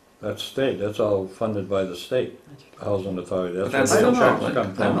 That's state, that's all funded by the state, housing authority, that's But that's where I the don't still know, checks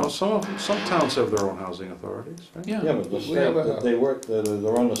come I don't know, from. some towns have their own housing authorities, right? Yeah. Yeah, but the We state, have a- they work,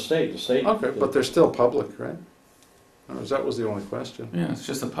 they're on the state. Okay, but they're still public, right? Or that was the only question. Yeah, it's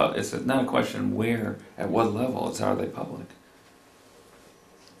just it's not a question where, at what level, it's are they public?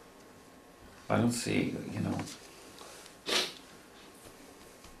 I don't see,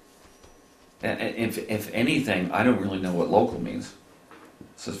 and if anything, I don't really know what local means. It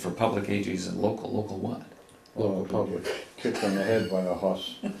says for public agencies and local what? Local public. Kicked on the head by a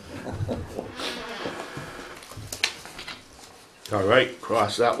horse. All right,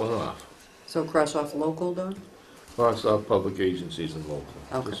 cross that one off. So cross off local, Don? Cross off public agencies and local.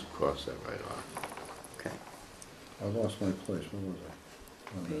 Okay. Just cross that right off. Okay. I lost my place, what was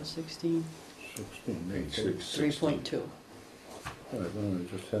I? Page 16, 16, Page okay. 6. 3.2. Right, no,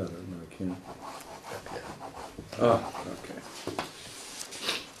 I just had it, and I can't. Ah, okay.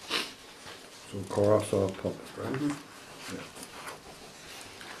 So cross off public, right? Mhm.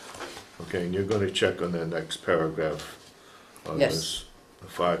 Okay, and you're gonna check on the next paragraph on Yes. this, the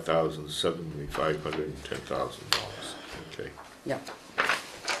 5,000, 7,500, and $10,000, okay? Yeah.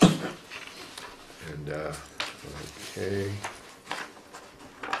 And, okay.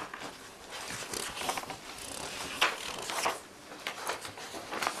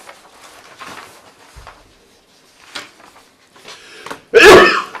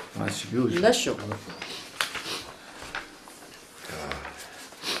 That's usual. Bless you.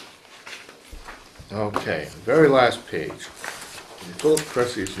 Okay, very last page. Philip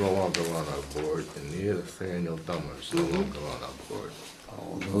Cressy is no longer on our board, and neither Nathaniel Dummer is no longer on our board.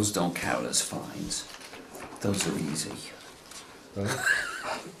 Oh, those don't count as fines. Those are easy.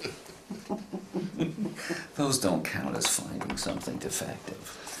 Those don't count as finding something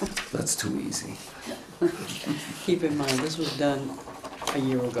defective. That's too easy. Keep in mind, this was done a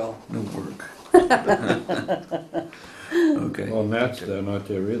year ago. No work. Okay. Well, Matt's there, not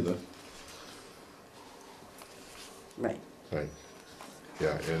there either. Right. Right.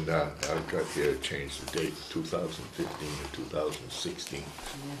 Yeah, and I've got here to change the date, 2015 to 2016,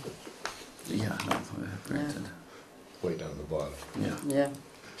 Yeah, no, granted. way down the bottom. Yeah. Yeah.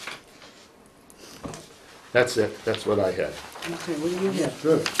 That's it, that's what I had. Okay, what do you have?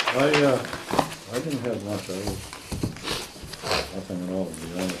 Good. I didn't have much, I was, nothing at all, to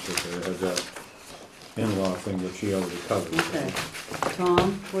be honest with you. I had that In-law thing that she already covered. Okay.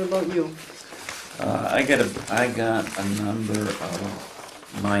 Tom, what about you? I got a number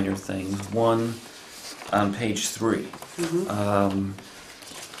of minor things. One, on page 3.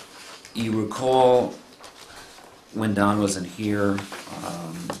 You recall when Don wasn't here,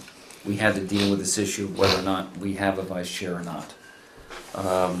 we had to deal with this issue of whether or not we have a vice chair or not.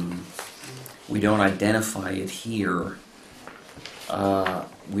 We don't identify it here.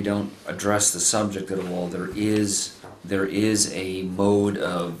 We don't address the subject at all. There is a mode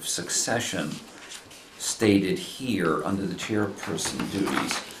of succession stated here under the chairperson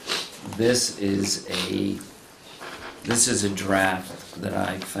duties. This is a draft that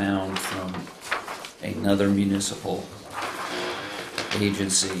I found from another municipal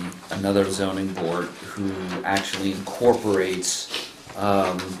agency, another zoning board, who actually incorporates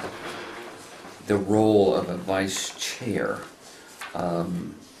the role of a vice chair.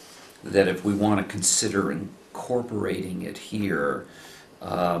 That if we want to consider incorporating it here,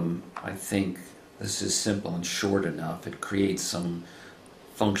 I think this is simple and short enough. It creates some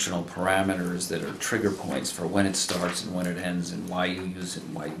functional parameters that are trigger points for when it starts and when it ends and why you use it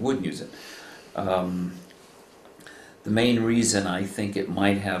and why you wouldn't use it. The main reason I think it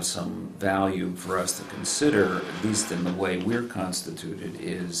might have some value for us to consider, at least in the way we're constituted,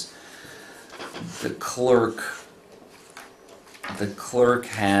 is the clerk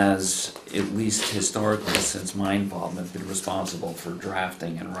has, at least historically since my involvement, been responsible for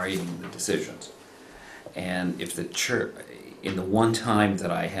drafting and writing the decisions. And if the chair, in the one time that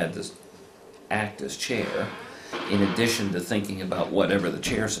I had to act as chair, in addition to thinking about whatever the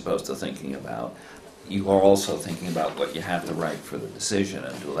chair's supposed to thinking about, you are also thinking about what you have to write for the decision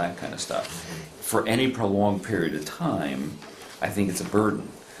and do that kind of stuff. For any prolonged period of time, I think it's a burden.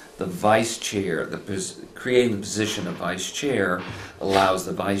 The vice chair, creating the position of vice chair allows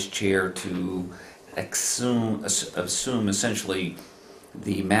the vice chair to assume essentially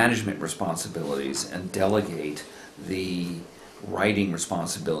the management responsibilities and delegate the writing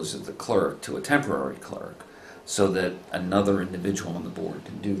responsibilities of the clerk to a temporary clerk, so that another individual on the board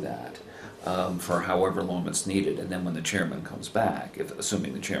can do that for however long it's needed. And then when the chairman comes back,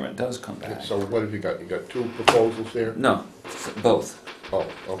 assuming the chairman does come back. So what have you got? You got 2 proposals there? No, both. Oh,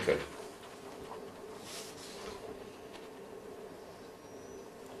 okay.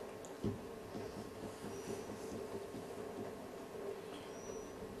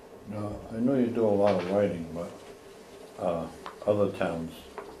 Now, I know you do a lot of writing, but other towns,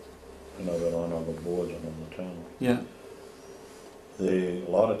 that are on other boards in other towns, Yeah. a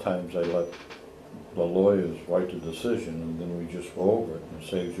lot of times they let the lawyers write the decision and then we just go over it, and it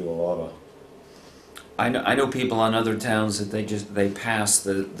saves you a lot of, I know people on other towns that they pass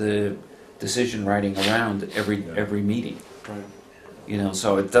the decision writing around every meeting. Right.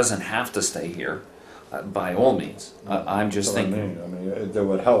 So it doesn't have to stay here, by all means. I'm just that's what I thinking. mean. That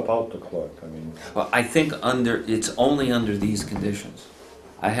would help out the clerk, Well, I think it's only under these conditions.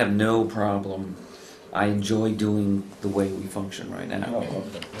 I have no problem. I enjoy doing the way we function right oh, now. okay.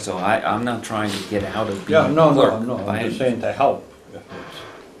 So I'm not trying to get out of being Yeah, no, clerk. no, by I'm just any- saying to help.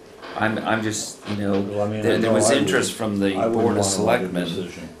 I'm just, Well, I mean, I there know was I would- interest from the I wouldn't Board of wanna write a Selectmen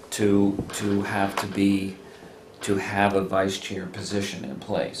decision. to have a vice chair position in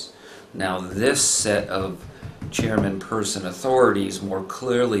place. Now, this set of chairman-person authorities, more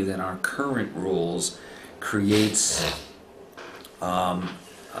clearly than our current rules, creates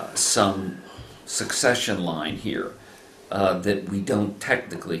some succession line here that we don't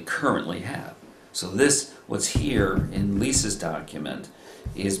technically currently have. So this, what's here in Lisa's document,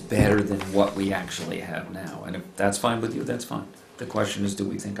 is better than what we actually have now. And if that's fine with you, that's fine. The question is, do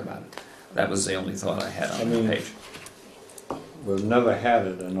we think about it? That was the only thought I had on the page. We've never had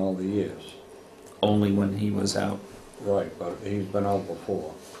it in all the years. Only when he was out. Right, but he's been out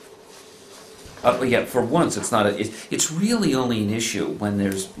before. But yeah, for once, it's not it's really only an issue when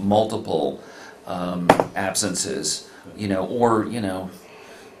there's multiple absences, you know, or, you know,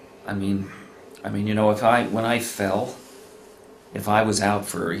 I mean, you know, when I fell, if I was out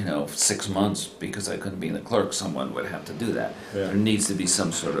for, you know, 6 months because I couldn't be the clerk, someone would have to do that. Yeah. There needs to be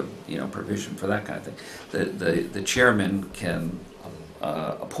some sort of, you know, provision for that kind of thing. The chairman can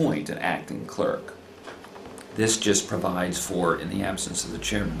appoint an acting clerk. This just provides for, in the absence of the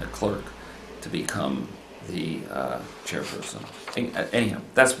chairman, the clerk to become the chairperson. Anyhow,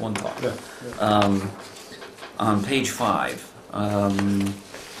 that's one thought. Yeah. On page 5,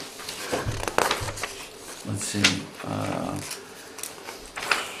 let's see.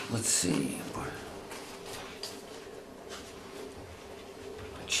 Let's see.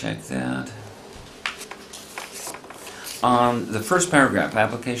 Check that. On the first paragraph,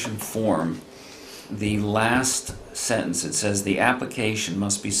 application form, the last sentence, it says the application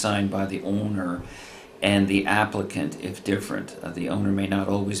must be signed by the owner and the applicant if different. The owner may not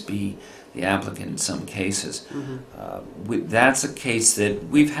always be the applicant in some cases. That's a case that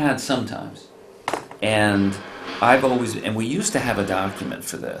we've had sometimes. And we used to have a document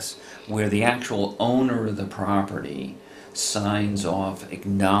for this, where the actual owner of the property signs off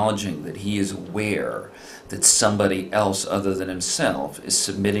acknowledging that he is aware that somebody else other than himself is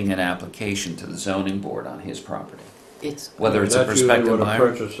submitting an application to the zoning board on his property. Whether it's a prospective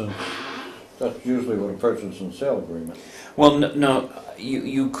buyer. That's usually what a purchase and sale agreement. Well, no,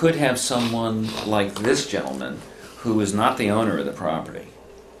 you could have someone like this gentleman who is not the owner of the property.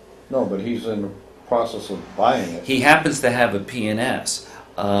 No, but he's in the process of buying it. He happens to have a P&S,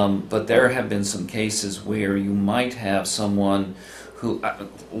 but there have been some cases where you might have someone who,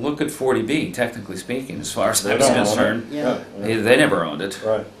 look at 40B, technically speaking, as far as They that's don't own it. concerned. Yeah. They never owned it,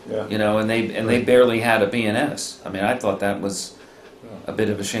 Right, yeah. you know, and they barely had a P&S. I mean, I thought that was a bit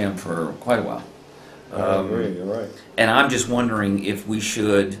of a sham for quite a while. I agree, you're right. And I'm just wondering if we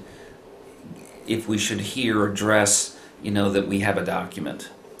should here address, you know, that we have a document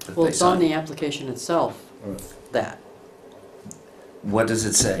that Well, they it's on sign. the application itself, that. What does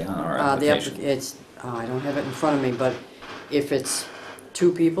it say on our The application? I don't have it in front of me, but if it's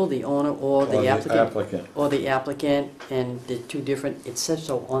two people, the owner or the applicant, and the two different, it says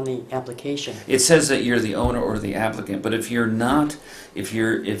so on the application. It says that you're the owner or the applicant, but if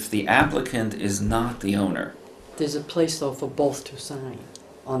the applicant is not the owner, There's a place though for both to sign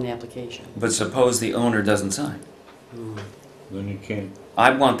on the application. but suppose the owner doesn't sign. Then you can't.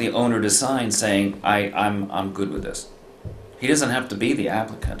 I want the owner to sign saying, I'm good with this. He doesn't have to be the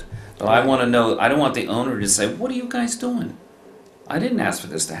applicant, but I want to know, I don't want the owner to say, what are you guys doing? I didn't ask for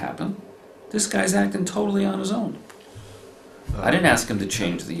this to happen. This guy's acting totally on his own. I didn't ask him to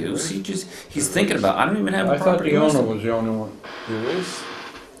change the use. He's thinking about, I don't even have a I thought property the owner listed. was the only one. There is,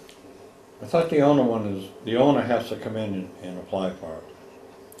 I thought the owner has to come in and apply for it.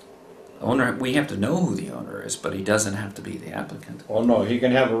 Owner, we have to know who the owner is, but he doesn't have to be the applicant. Well, no, he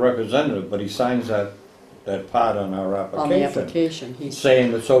can have a representative, but he signs that part on our On the application, application, he's,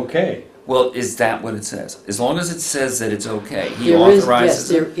 saying it's okay. Well, is that what it says? As long as it says that it's okay, he there is, yes, authorizes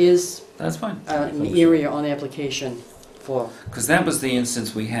there it, is that's fine. an area on the application for, Because that was the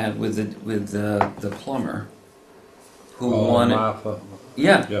instance we had with the plumber who Oh, wanted, Martha.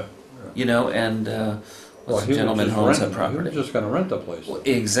 yeah, Yeah. you know, and Well, what's he the was gentleman just who owns that renting. He was property? just gonna rent the place. Well,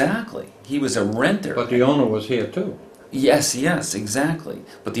 exactly. He was a renter. But the owner was here too. Yes, exactly.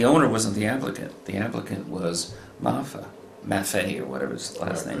 But the owner wasn't the applicant. The applicant was Maffei, or whatever his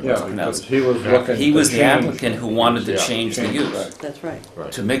last name was Yeah, because pronounced. he was looking He to was the change- applicant who wanted to Yeah, change the change use it. that's right.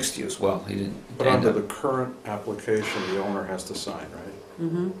 right. to mixed use. Well, he didn't. But end under up- the current application, the owner has to sign, right?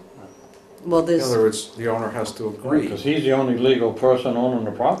 Mm-hmm. Well, In there's, other words, the owner has to agree. Because he's the only legal person owning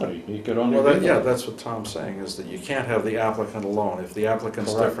the property. He could only Well, be yeah, there. that's what Tom's saying, is that you can't have the applicant alone. If the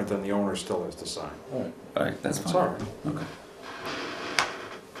applicant's Correct. different, then the owner still has to sign. Right. All right, that's That's fine. all right. Okay.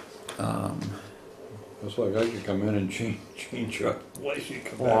 It's like I could come in and change your place. You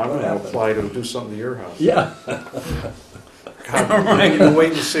come Well, back, I'm what gonna happened? apply to do something to your house. Yeah. God, you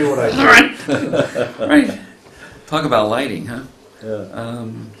wait and see what I do. Right. Talk about lighting, huh? Yeah.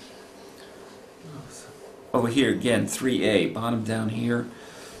 Over here, again, 3A, bottom down here,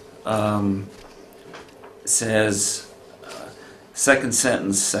 says, second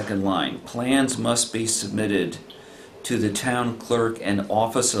sentence, second line, plans must be submitted to the town clerk and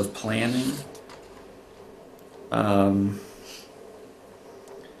office of planning. Prior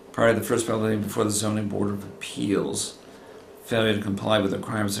to the first public hearing before the zoning board of appeals, failure to comply with the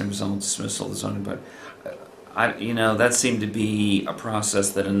requirements and result in dismissal of the zoning board. That seemed to be a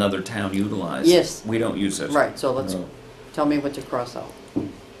process that another town utilized. Yes. We don't use it. Right, so let's, No. tell me what to cross out. Here,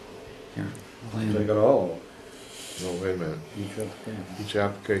 Take plan. it all, No, wait a minute. each application. Each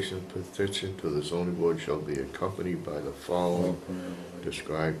application petition to the zoning board shall be accompanied by the following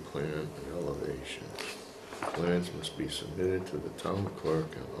described plan and elevation. Plans must be submitted to the town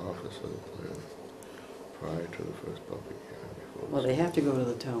clerk and office of the planner prior to the first public hearing before. Well, they have to go to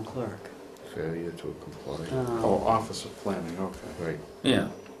the town clerk. Failure to comply. Oh, Office of Planning, okay. Right, Yeah.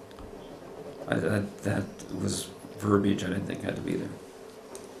 That was verbiage I didn't think had to be there.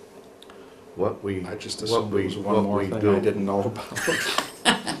 what we, I just what assumed we, there was one what more we thing I do, didn't know about.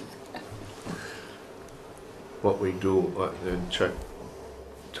 what we do, and check,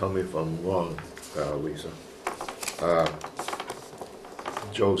 tell me if I'm wrong, Lisa.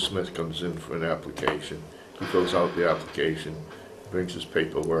 Joe Smith comes in for an application, he fills out the application, brings his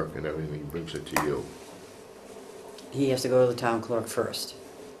paperwork and everything, brings it to you, He has to go to the town clerk first.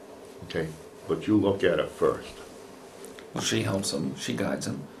 okay? But you look at it first. Well, she helps him, she guides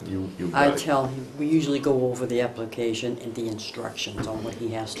him. You I got it. tell him, we usually go over the application and the instructions on what he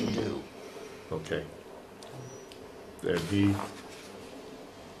has to do. Okay. Then he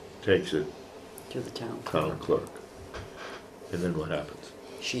takes it To the town town clerk. clerk. And then what happens?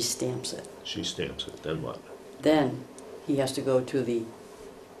 She stamps it. She stamps it, then what? Then he has to go to the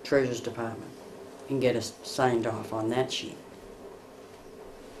treasurer's department and get us signed off on that sheet.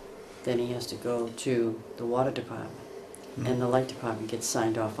 Then he has to go to the water department and the light department gets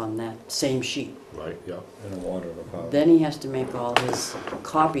signed off on that same sheet. Right, yeah. In a water department. Then he has to make all his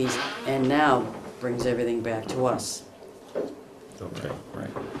copies and now brings everything back to us Okay. Right,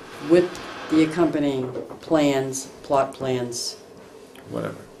 with the accompanying plans, plot plans,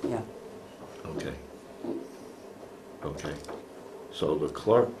 whatever. yeah. Okay. Okay. So the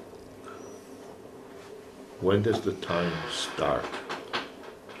clerk, when does the time start?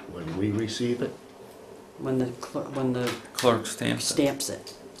 When we receive it? When the Clerk stamps it. stamps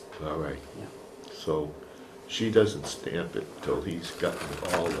it, All right. yeah. So she doesn't stamp it till he's gotten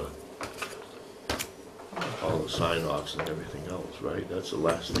all the sign-offs and everything else, right? That's the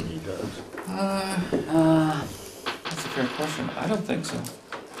last thing he does. That's a fair question. I don't think so.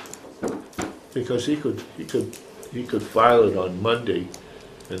 Because he could file it on Monday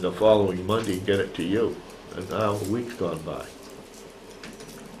and the following Monday get it to you. And now a week's gone by.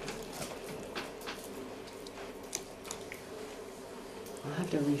 I'll have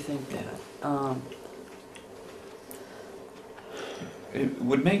to rethink that. It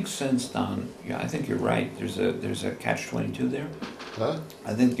would make sense, Don. Yeah, I think you're right. There's a catch-22 there. Huh?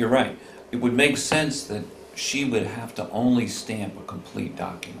 I think you're right. It would make sense that she would have to only stamp a complete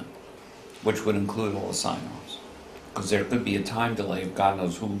document, which would include all the sign-offs. Because there could be a time delay of God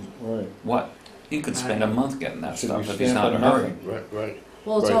knows who, Right. what. He could spend a month getting that Should stuff we if he's not in a stamp it hurry. now? Right.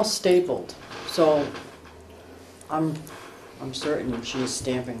 Well, it's all Right. stapled, so I'm certain she's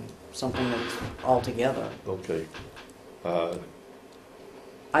stamping something that's all together. Okay.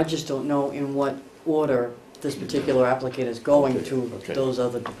 I just don't know in what order this particular applicant is going to Okay. those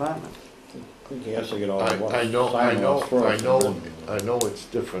other departments. I think he has to get all the I know sign-offs first, and then- I know it's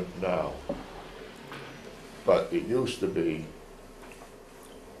different now. But it used to be,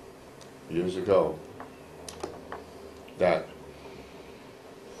 years ago, that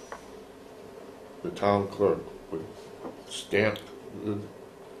the town clerk would stamp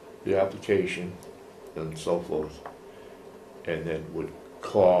the application and so forth, and then would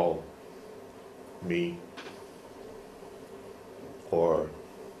call me or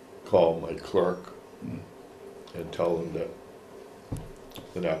call my clerk and tell them that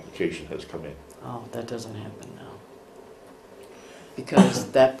an application has come in. Oh, that doesn't happen now.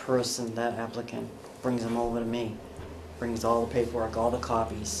 Because that person, that applicant, brings them over to me, brings all the paperwork, all the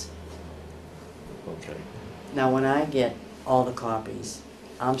copies. Okay. Now, when I get all the copies,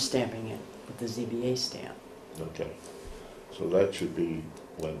 I'm stamping it with the ZBA stamp. Okay. So that should be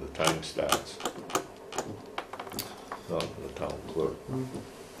when the time starts. Not the town clerk.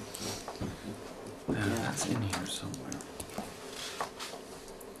 Yeah, that's in here somewhere.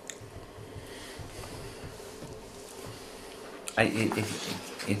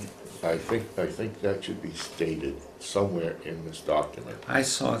 I think that should be stated somewhere in this document. I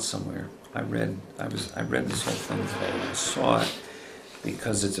saw it somewhere. I read this whole thing today, and I saw it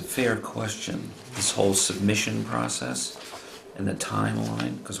because it's a fair question, this whole submission process and the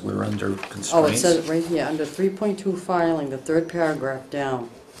timeline, because we're under constraints. Oh, it says it right here, under 3.2 filing, the third paragraph down.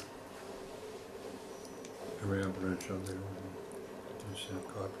 Every applicant shall be,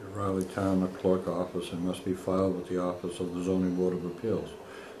 a copy of Raleigh Town Clerk office and must be filed with the office of the zoning board of appeals.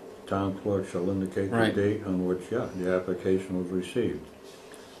 The town clerk shall indicate the Right. date on which, the application was received.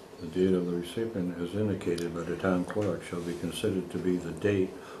 The date of the recipient as indicated by the town clerk shall be considered to be the date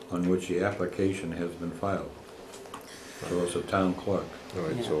on which the application has been filed. So it's a town clerk. All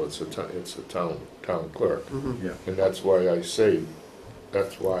right, Yeah. so it's a town clerk. Mhm. Yeah. And that's why I say,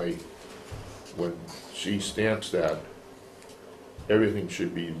 that's why when she stamps that, everything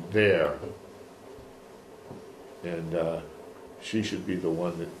should be there. And she should be the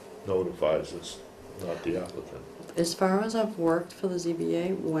one that notifies us, not the applicant. As far as I've worked for the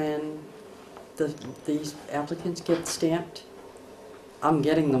ZBA, when these applicants get stamped, I'm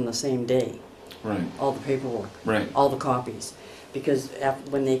getting them the same day, Right, all the paperwork, right. all the copies. Because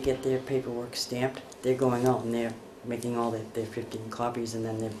when they get their paperwork stamped, they're going out and they're making all their 15 copies and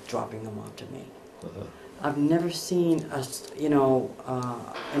then they're dropping them off to me. Uh-huh. I've never seen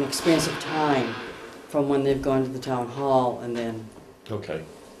an expanse of time from when they've gone to the town hall and then, Okay.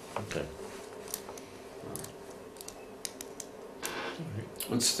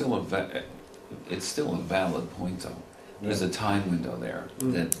 It's still a valid point, though. There's a time window there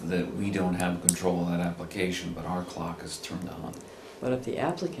that we don't have control of that application, but our clock is turned on. but if the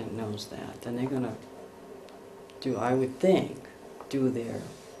applicant knows that, then they're gonna I would think, do their,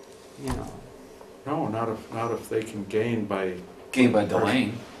 No, not if they can gain by, Gain by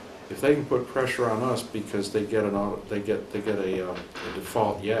delaying. if they can put pressure on us because they get a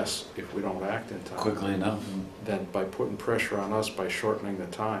default yes if we don't act in time. Quickly enough. Then by putting pressure on us by shortening the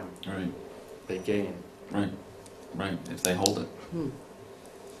time, Right, they gain. right, right, if they hold it.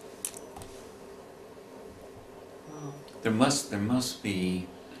 Wow. There must be,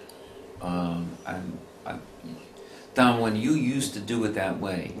 Don, when you used to do it that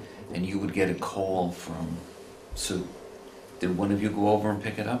way, and you would get a call from Sue, did one of you go over and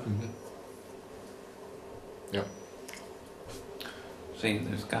pick it up? Yep. See,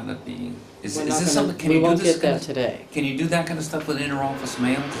 there's gotta be, is We're not this gonna- something, can we you do won't this get kind that of, today. can you do that kind of stuff with inter-office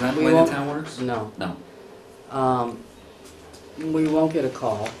mail? Is that the We way the won't- town works? No. No. We won't get a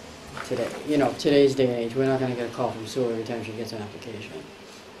call today. Today's day and age, we're not gonna get a call from Sue every time she gets an application.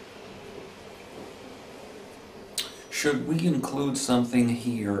 Should we include something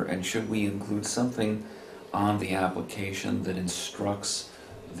here, and should we include something on the application that instructs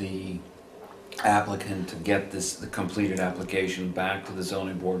the applicant to get the completed application back to the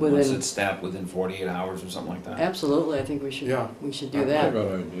zoning board once Within- it's stamped within 48 hours or something like that? Absolutely, I think we should Yeah. do that.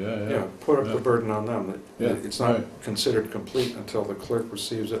 Good idea, Yeah, put up the Yeah. burden on them. Yeah, It's not right. considered complete until the clerk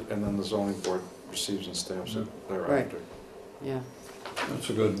receives it and then the zoning board receives and stamps it thereafter. Yeah. That's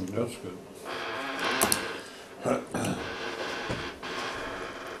good.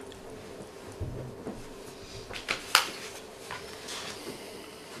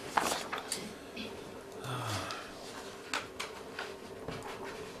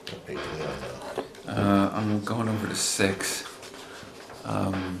 What page are we on now? I'm going over to 6.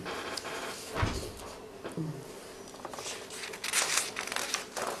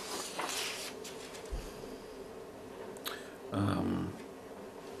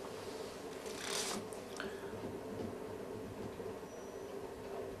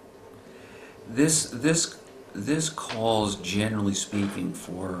 This calls, generally speaking,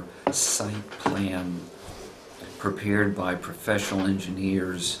 for site plan prepared by professional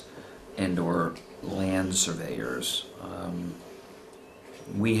engineers and/or land surveyors.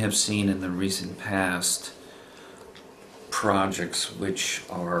 We have seen in the recent past projects which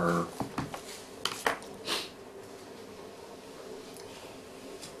are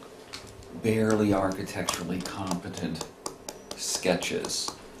barely architecturally competent sketches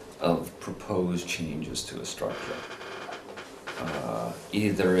of proposed changes to a structure.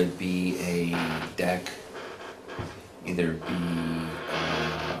 Either it be a deck, either it be,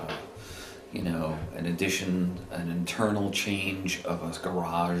 an addition, an internal change of a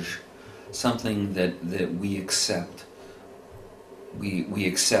garage, something that we accept. We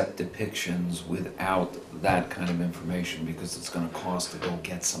accept depictions without that kind of information because it's gonna cost to go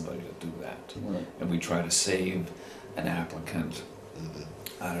get somebody to do that. Right. And we try to save an applicant,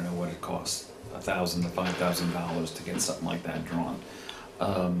 I don't know what it costs, $1,000 to $5,000 to get something like that drawn.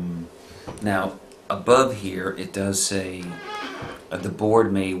 Now, above here, it does say the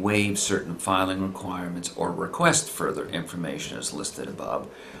board may waive certain filing requirements or request further information as listed above.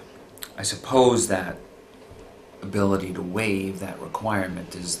 I suppose that ability to waive that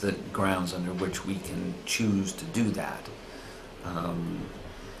requirement is the grounds under which we can choose to do that.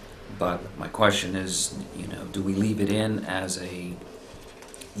 But my question is, you know, do we leave it in as a,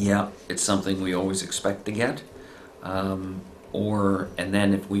 yeah, it's something we always expect to get? And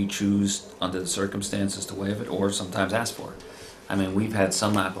then if we choose under the circumstances to waive it, or sometimes ask for it. I mean, we've had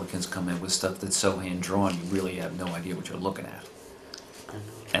some applicants come in with stuff that's so hand-drawn, you really have no idea what you're looking at.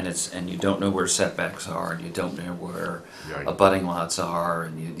 And you don't know where setbacks are, and you don't know where Right. abutting lots are,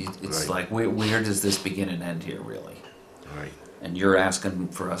 and it's Right. like, where does this begin and end here, really? Right. And you're asking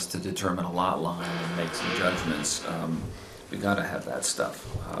for us to determine a lot line and make some judgments. We gotta have that stuff.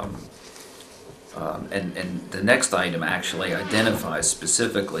 And the next item actually identifies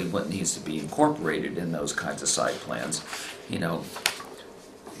specifically what needs to be incorporated in those kinds of site plans. You know,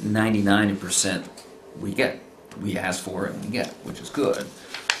 99% we get, we ask for and we get, which is good.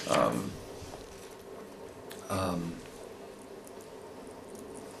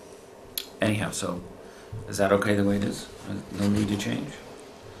 Anyhow, so is that okay the way it is? No need to change?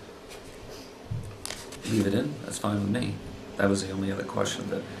 Leave it in, that's fine with me. That was the only other question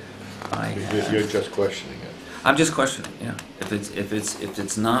that I had. You're just questioning it. I'm just questioning, yeah. If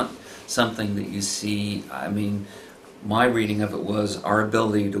it's not something that you see, I mean, my reading of it was our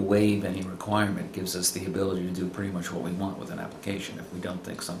ability to waive any requirement gives us the ability to do pretty much what we want with an application if we don't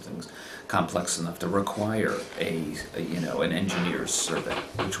think something's complex enough to require you know, an engineer's survey,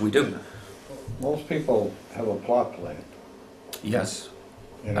 which we do. Most people have a plot plan, Yes,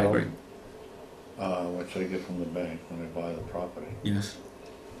 you I know, agree. which they get from the bank when they buy the property. Yes.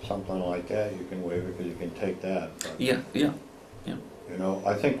 Something like that, you can waive it because you can take that. But, Yeah, yeah. you know,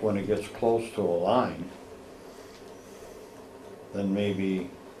 I think when it gets close to a line, then maybe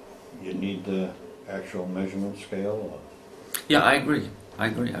you need the actual measurement scale. Yeah, I agree. I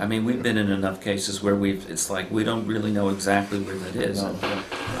agree. I mean, we've been in enough cases where it's like, we don't really know exactly where that is. And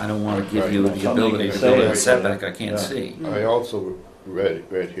I don't want to give you Right. the ability to Something build you a can say, setback I can't yeah. see. I also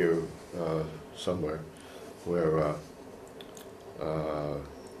read here somewhere where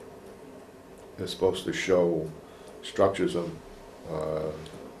it's supposed to show structures on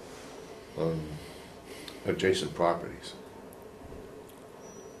adjacent properties.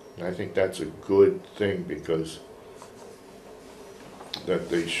 And I think that's a good thing because that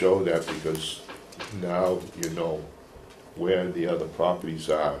they show that because now you know where the other properties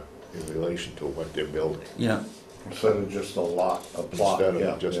are in relation to what they're building. Yeah. Instead of just a lot, a plot. Instead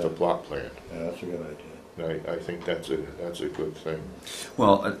yeah, of just yeah. a plot plan. Yeah, that's a good idea. And I think that's a good thing.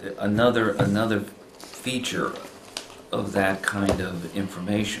 Well, another feature of that kind of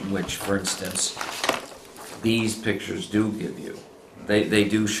information, which, for instance, these pictures do give you. They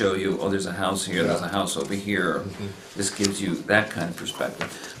do show you, oh, there's a house here, there's a house over here. This gives you that kind of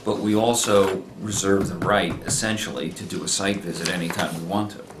perspective. But we also reserve the right, essentially, to do a site visit anytime we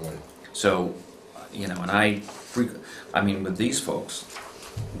want to. Right. So, you know, and I mean, with these folks,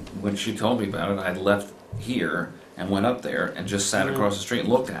 when she told me about it, I left here and went up there and just sat across the street and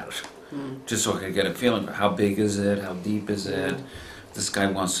looked at it. Just so I could get a feeling for how big is it, how deep is it, this guy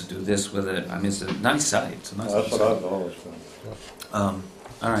wants to do this with it. I mean, it's a nice site. It's a nice That's what site. I've always done.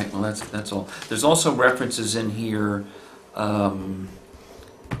 All right, well, that's all. There's also references in here,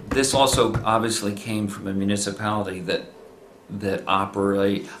 this also obviously came from a municipality that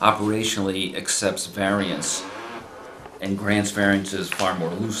operationally accepts variance and grants variances far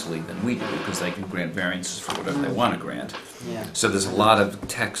more loosely than we do, because they can grant variances for whatever they want to grant. Yeah. So there's a lot of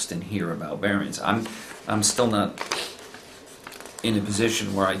text in here about variance. I'm still not in a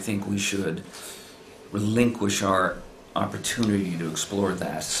position where I think we should relinquish our opportunity to explore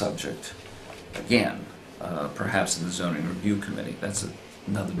that subject again, perhaps in the zoning review committee. That's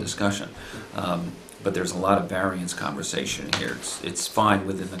another discussion. But there's a lot of variance conversation here. It's fine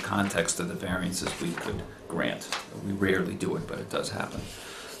within the context of the variances we could grant. We rarely do it, but it does happen.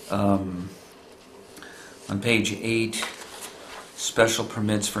 On page 8, special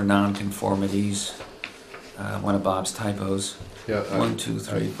permits for nonconformities. One of Bob's typos. Yeah, 1, 2,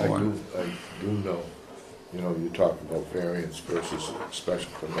 3, 4. I do know, you know, you talk about variance versus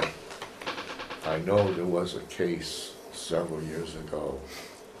special permit. I know there was a case several years ago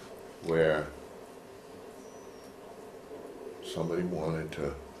where somebody wanted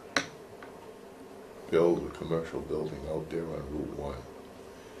to build a commercial building out there on Route 1.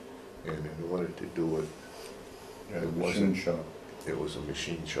 And in order to do it, Yeah, It machine wasn't- shop. it was a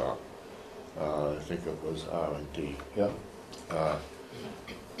machine shop. I think it was R&D. Yeah.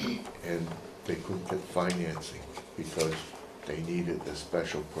 And they couldn't get financing because they needed a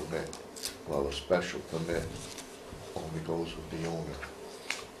special permit. Well, a special permit only goes with the owner.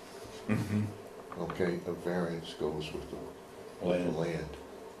 Okay, a variance goes with the land.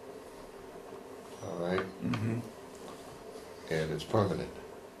 All right? And it's permanent.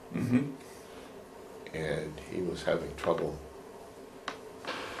 And he was having trouble.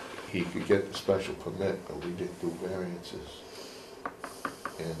 He could get the special permit, but we didn't do variances.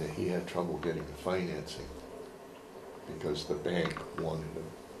 And he had trouble getting the financing because the bank wanted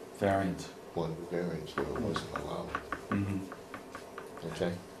a Variance. variance, but it wasn't allowed.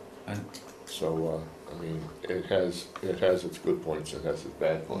 Okay? I- So, I mean, it has its good points, it has its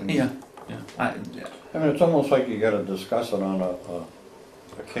bad points. Yeah. I mean, it's almost like you gotta discuss it on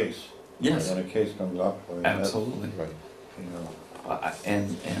a case. Yes. When a case comes up. I mean, that's, Absolutely. Right. you know,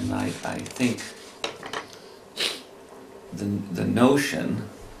 And I think the notion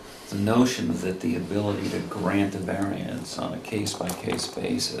that the ability to grant a variance on a case-by-case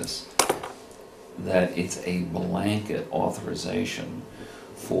basis, that it's a blanket authorization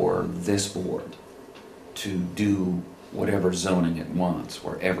for this board to do whatever zoning it wants,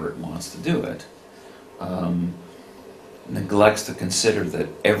 wherever it wants to do it, neglects to consider that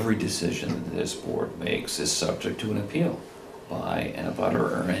every decision that this board makes is subject to an appeal by an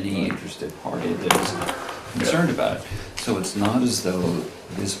abutter or any interested party that is concerned about it. So it's not as though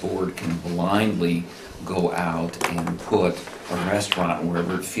this board can blindly go out and put a restaurant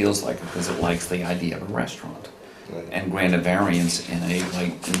wherever it feels like it because it likes the idea of a restaurant, Right. and grant a variance in a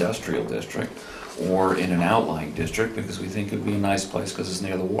light industrial district or in an outlying district because we think it'd be a nice place because it's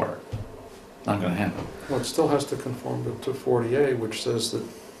near the water. Not gonna happen. Well, it still has to conform to 40A, which says that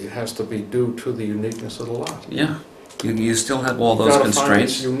it has to be due to the uniqueness of the lot. Yeah, you still have all You those gotta find it's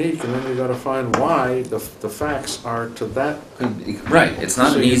constraints. unique, and then you gotta find why the facts are to that. Right, it's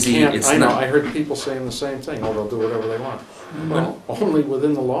not So an you easy, can't- it's I know, not, I heard people saying the same thing, oh, they'll do whatever they want. well, Well, only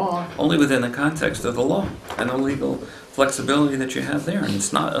within the law. only within the context of the law and the legal flexibility that you have there, and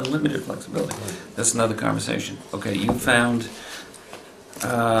it's not unlimited flexibility. That's another conversation. Okay, you found,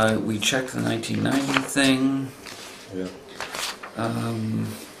 we checked the 1990 thing. yeah.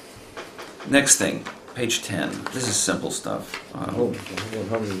 Next thing, page 10. This is simple stuff. Oh,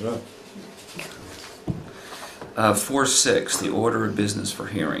 how many is that? 4.6, the order of business for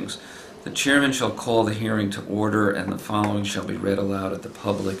hearings. The chairman shall call the hearing to order, and the following shall be read aloud at the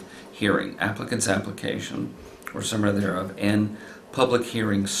public hearing. Applicant's application, or summary thereof, and public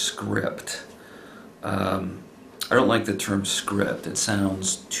hearing script. I don't like the term script. It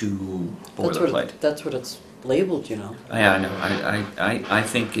sounds too boilerplate. That's what it's labeled, you know. Yeah, I know. I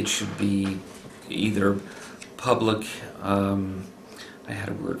think it should be either public, I had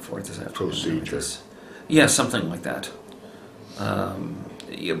a word for it this afternoon. Procedure. Yeah, something like that.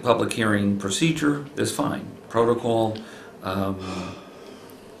 Yeah, public hearing procedure is fine. Protocol,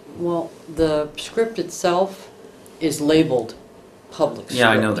 Well, the script itself is labeled public script. yeah,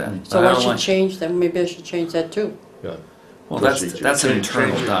 I know that. So but I don't should like- change that, maybe I should change that too. Yeah. Well, Procedure. that's an Change-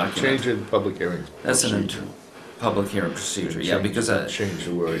 internal change it- document. Change it in public hearings. That's an procedure. internal public hearing procedure, yeah, Change- because Change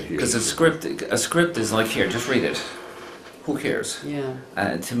the word here. a script is like, here, just read it. Who cares?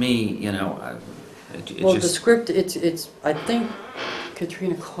 Yeah. To me, you know, it Well, the just, script, it's, I think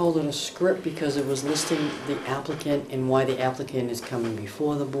Katrina called it a script because it was listing the applicant and why the applicant is coming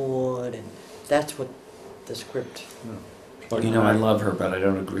before the board, and that's what the script. Like you an know, I act- love her, but I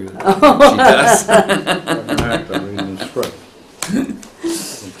don't agree with what she does. like an actor reading the script. And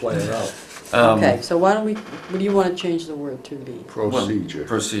play it out. Okay, so why don't we, what do you want to change the word to be? Procedure.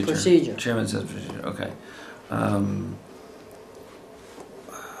 Procedure. Procedure. Chairman says procedure, okay.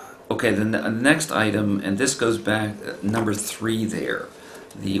 Okay, the next item, and this goes back, number 3 there.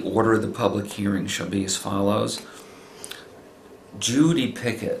 The order of the public hearing shall be as follows. Judy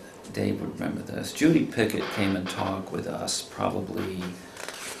Pickett, Dave would remember this, Judy Pickett came and talked with us probably,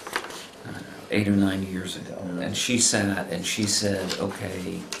 I don't know, 8 or 9 years ago. And she sat and she said,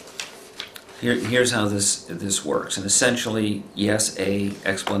 okay, here's how this works. And essentially, yes, A,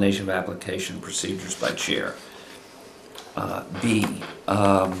 explanation of application procedures by chair. B,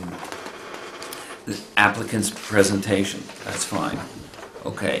 the applicant's presentation, that's fine.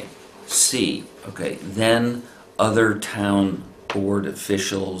 Okay. C, okay, then other town board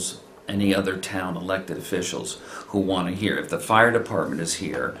officials, any other town elected officials who want to hear. If the fire department is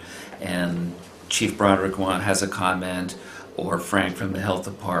here and Chief Broderick has a comment, or Frank from the health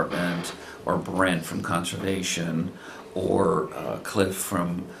department, or Brent from conservation, or Cliff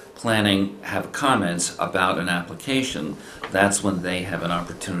from planning have comments about an application, that's when they have an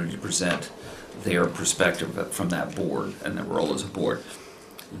opportunity to present their perspective from that board and their role as a board.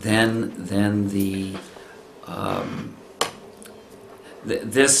 Then the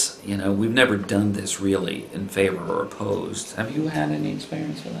This, we've never done this really in favor or opposed. Have you had any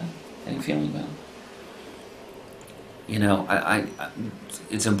experience with that? Any feeling about it?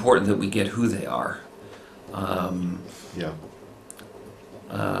 It's important that we get who they are. Yeah.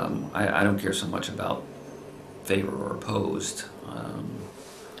 I don't care so much about favor or opposed.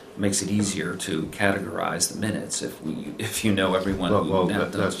 Makes it easier to categorize the minutes if you know everyone Well, who now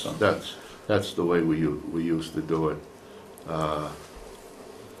does. that's the way we used to do it.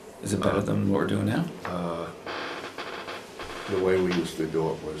 Is it better than what we're doing now? The way we used to do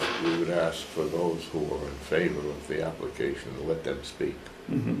it was we would ask for those who were in favor of the application to let them speak.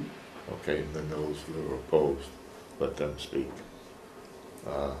 Mm-hmm. Okay, and then those who were opposed, let them speak.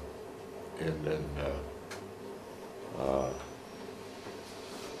 And then,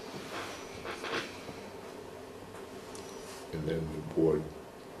 the board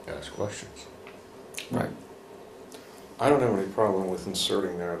asked questions. Right. I don't have any problem with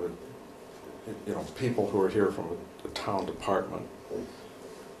inserting there that, people who are here from a town department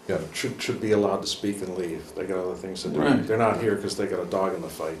Yeah. should be allowed to speak and leave. They got other things to do. Right. They're not here because they got a dog in the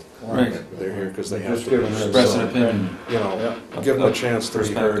fight. Right. They're here because they have Just to. giving their Express an So, opinion. give them a chance to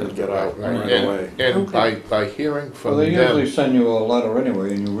be heard and get out Right, right and- away. And Okay. by hearing Well, from they usually them, send you a letter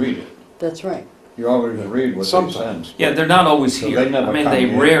anyway and you read it. That's right. You always read what they Sometimes. send. Yeah, they're not always So here. they never I mean, come they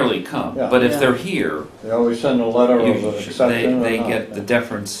here. rarely come. Yeah. But if Yeah. they're here, They always send a letter of acceptance or they not. get the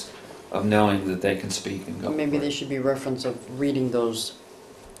deference of knowing that they can speak and go. Or maybe for there it. should be reference of reading those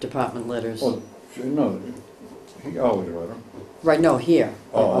department letters. Well, no, he always read them. Right, no, here,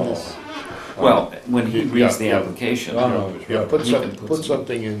 Oh. on this. Well, when he Yeah, reads the yeah. application. Oh, no, it's yeah, right. put You can put put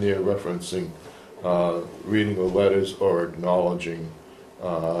something in there referencing, reading of letters or acknowledging,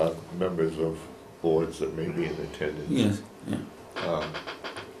 members of boards that may be in attendance. Yes,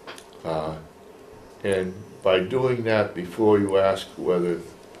 yeah. And by doing that, before you ask whether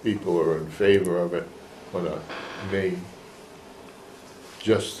people are in favor of it or not,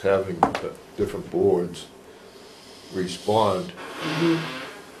 just having the different boards respond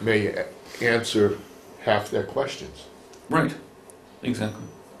may answer half their questions, Right, exactly.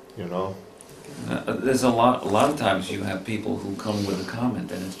 you know? There's a lot of times you have people who come with a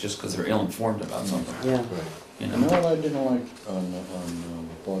comment and it's just because they're ill-informed about something, Yeah. Right. you You know know? what I didn't like on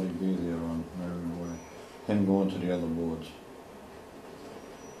 40B there on Marion Way? Him going to the other boards.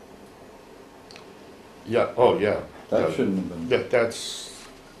 Yeah, oh, yeah. That Yeah. shouldn't have been.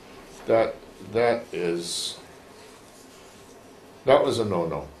 That was a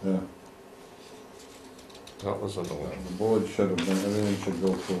no-no. Yeah. That was a no-no. The board should have been, everything should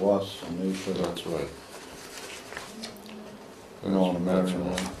go through us, and they should have, That's right. on the That's Marion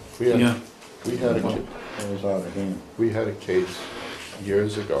Way. right. We had a, That was out of hand. we had a case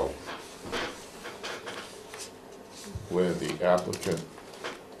years ago where the applicant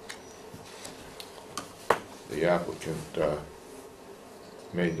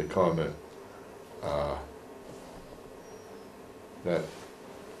made the comment that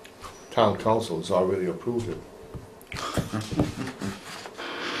town council has already approved it.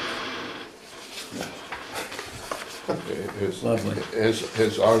 Lovely.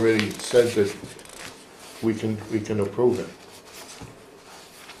 Has already said that we can approve it.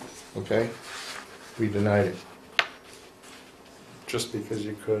 Okay? We denied it. Just because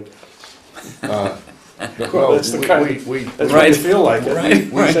you could. Well, That's the kind of- we That's what Right. you feel like.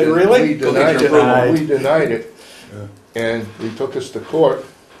 Right. We say, really? We denied it. Denied. We denied it, and they took us to court,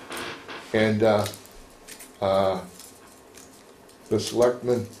 and the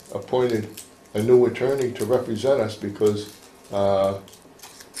selectmen appointed a new attorney to represent us because town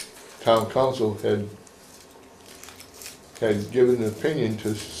council had given an opinion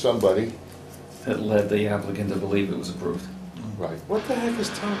to somebody. That led the applicant to believe it was approved. Right. What the heck is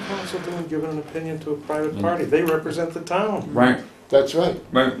town council doing giving an opinion to a private party? They represent the town. Right, That's right.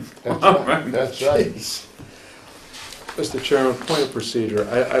 right. That's right. That's right. Jeez. Mr. Chairman, point of procedure,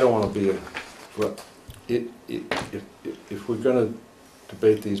 I don't want to be but if we're going to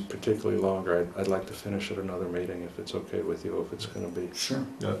debate these particularly longer, I'd like to finish at another meeting if it's okay with you, if it's going to be. Sure.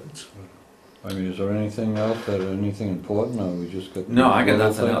 Yeah. I mean, is there anything else, anything important, or we just got? No, I got the whole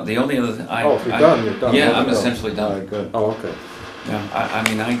nothing thing? else. The only other thing, Oh, if you're done, you're done. Yeah, Let I'm it go. essentially All done. right, good. Oh, okay. Yeah, I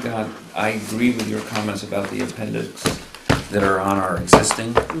mean, I agree with your comments about the appendix that are on our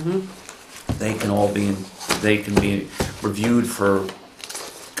existing. Mm-hmm. They can be reviewed for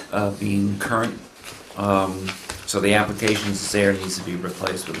being current. So the applications there needs to be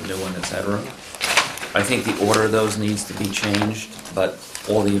replaced with a new one, etc. I think the order of those needs to be changed, but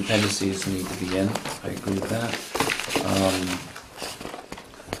all the appendices need to be in. I agree with that.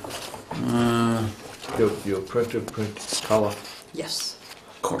 Your printer print color. Yes.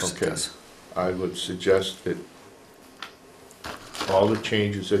 Of course it Okay. does. I would suggest that all the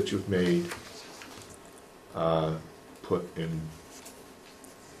changes that you've made, put in,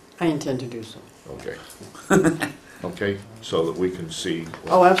 I intend to do so. okay. Okay, so that we can see.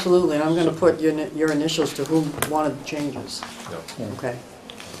 what- Oh, absolutely, and I'm gonna put your initials to whom wanted the changes, Yeah, okay?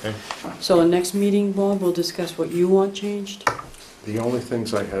 okay. So the next meeting, Bob, we'll discuss what you want changed? The only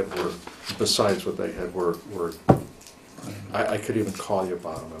things I had were, besides what they had, were I could even call you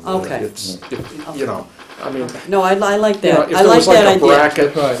about them. I mean, Okay. It's, you know, I mean, No, I like you know, that, if I there like was like that a idea.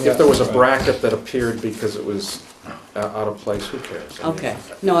 bracket, Right, if there was a yeah. bracket that appeared because it was out of place, who cares? I mean, Okay,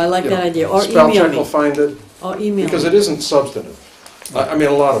 no, I like you that know, idea, or Spell email check will me, find it, or email because it me. isn't substantive. I mean,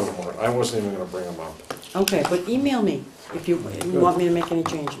 a lot of them weren't. I wasn't even gonna bring them up. Okay, but email me if you want me to make any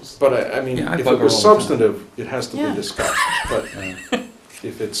changes. But I mean, Yeah, I if bug it her was all the time. substantive, it has to Yeah. be discussed. But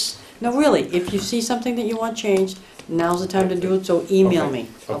if it's, No, really, if you see something that you want changed, now's the time to do it, so email Okay. me,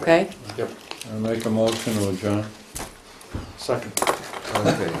 Okay. okay? yep, I make a motion to adjourn. second.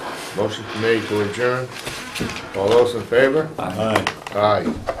 Okay, motion made to adjourn. All those in favor? Aye.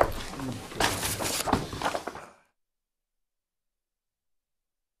 Aye.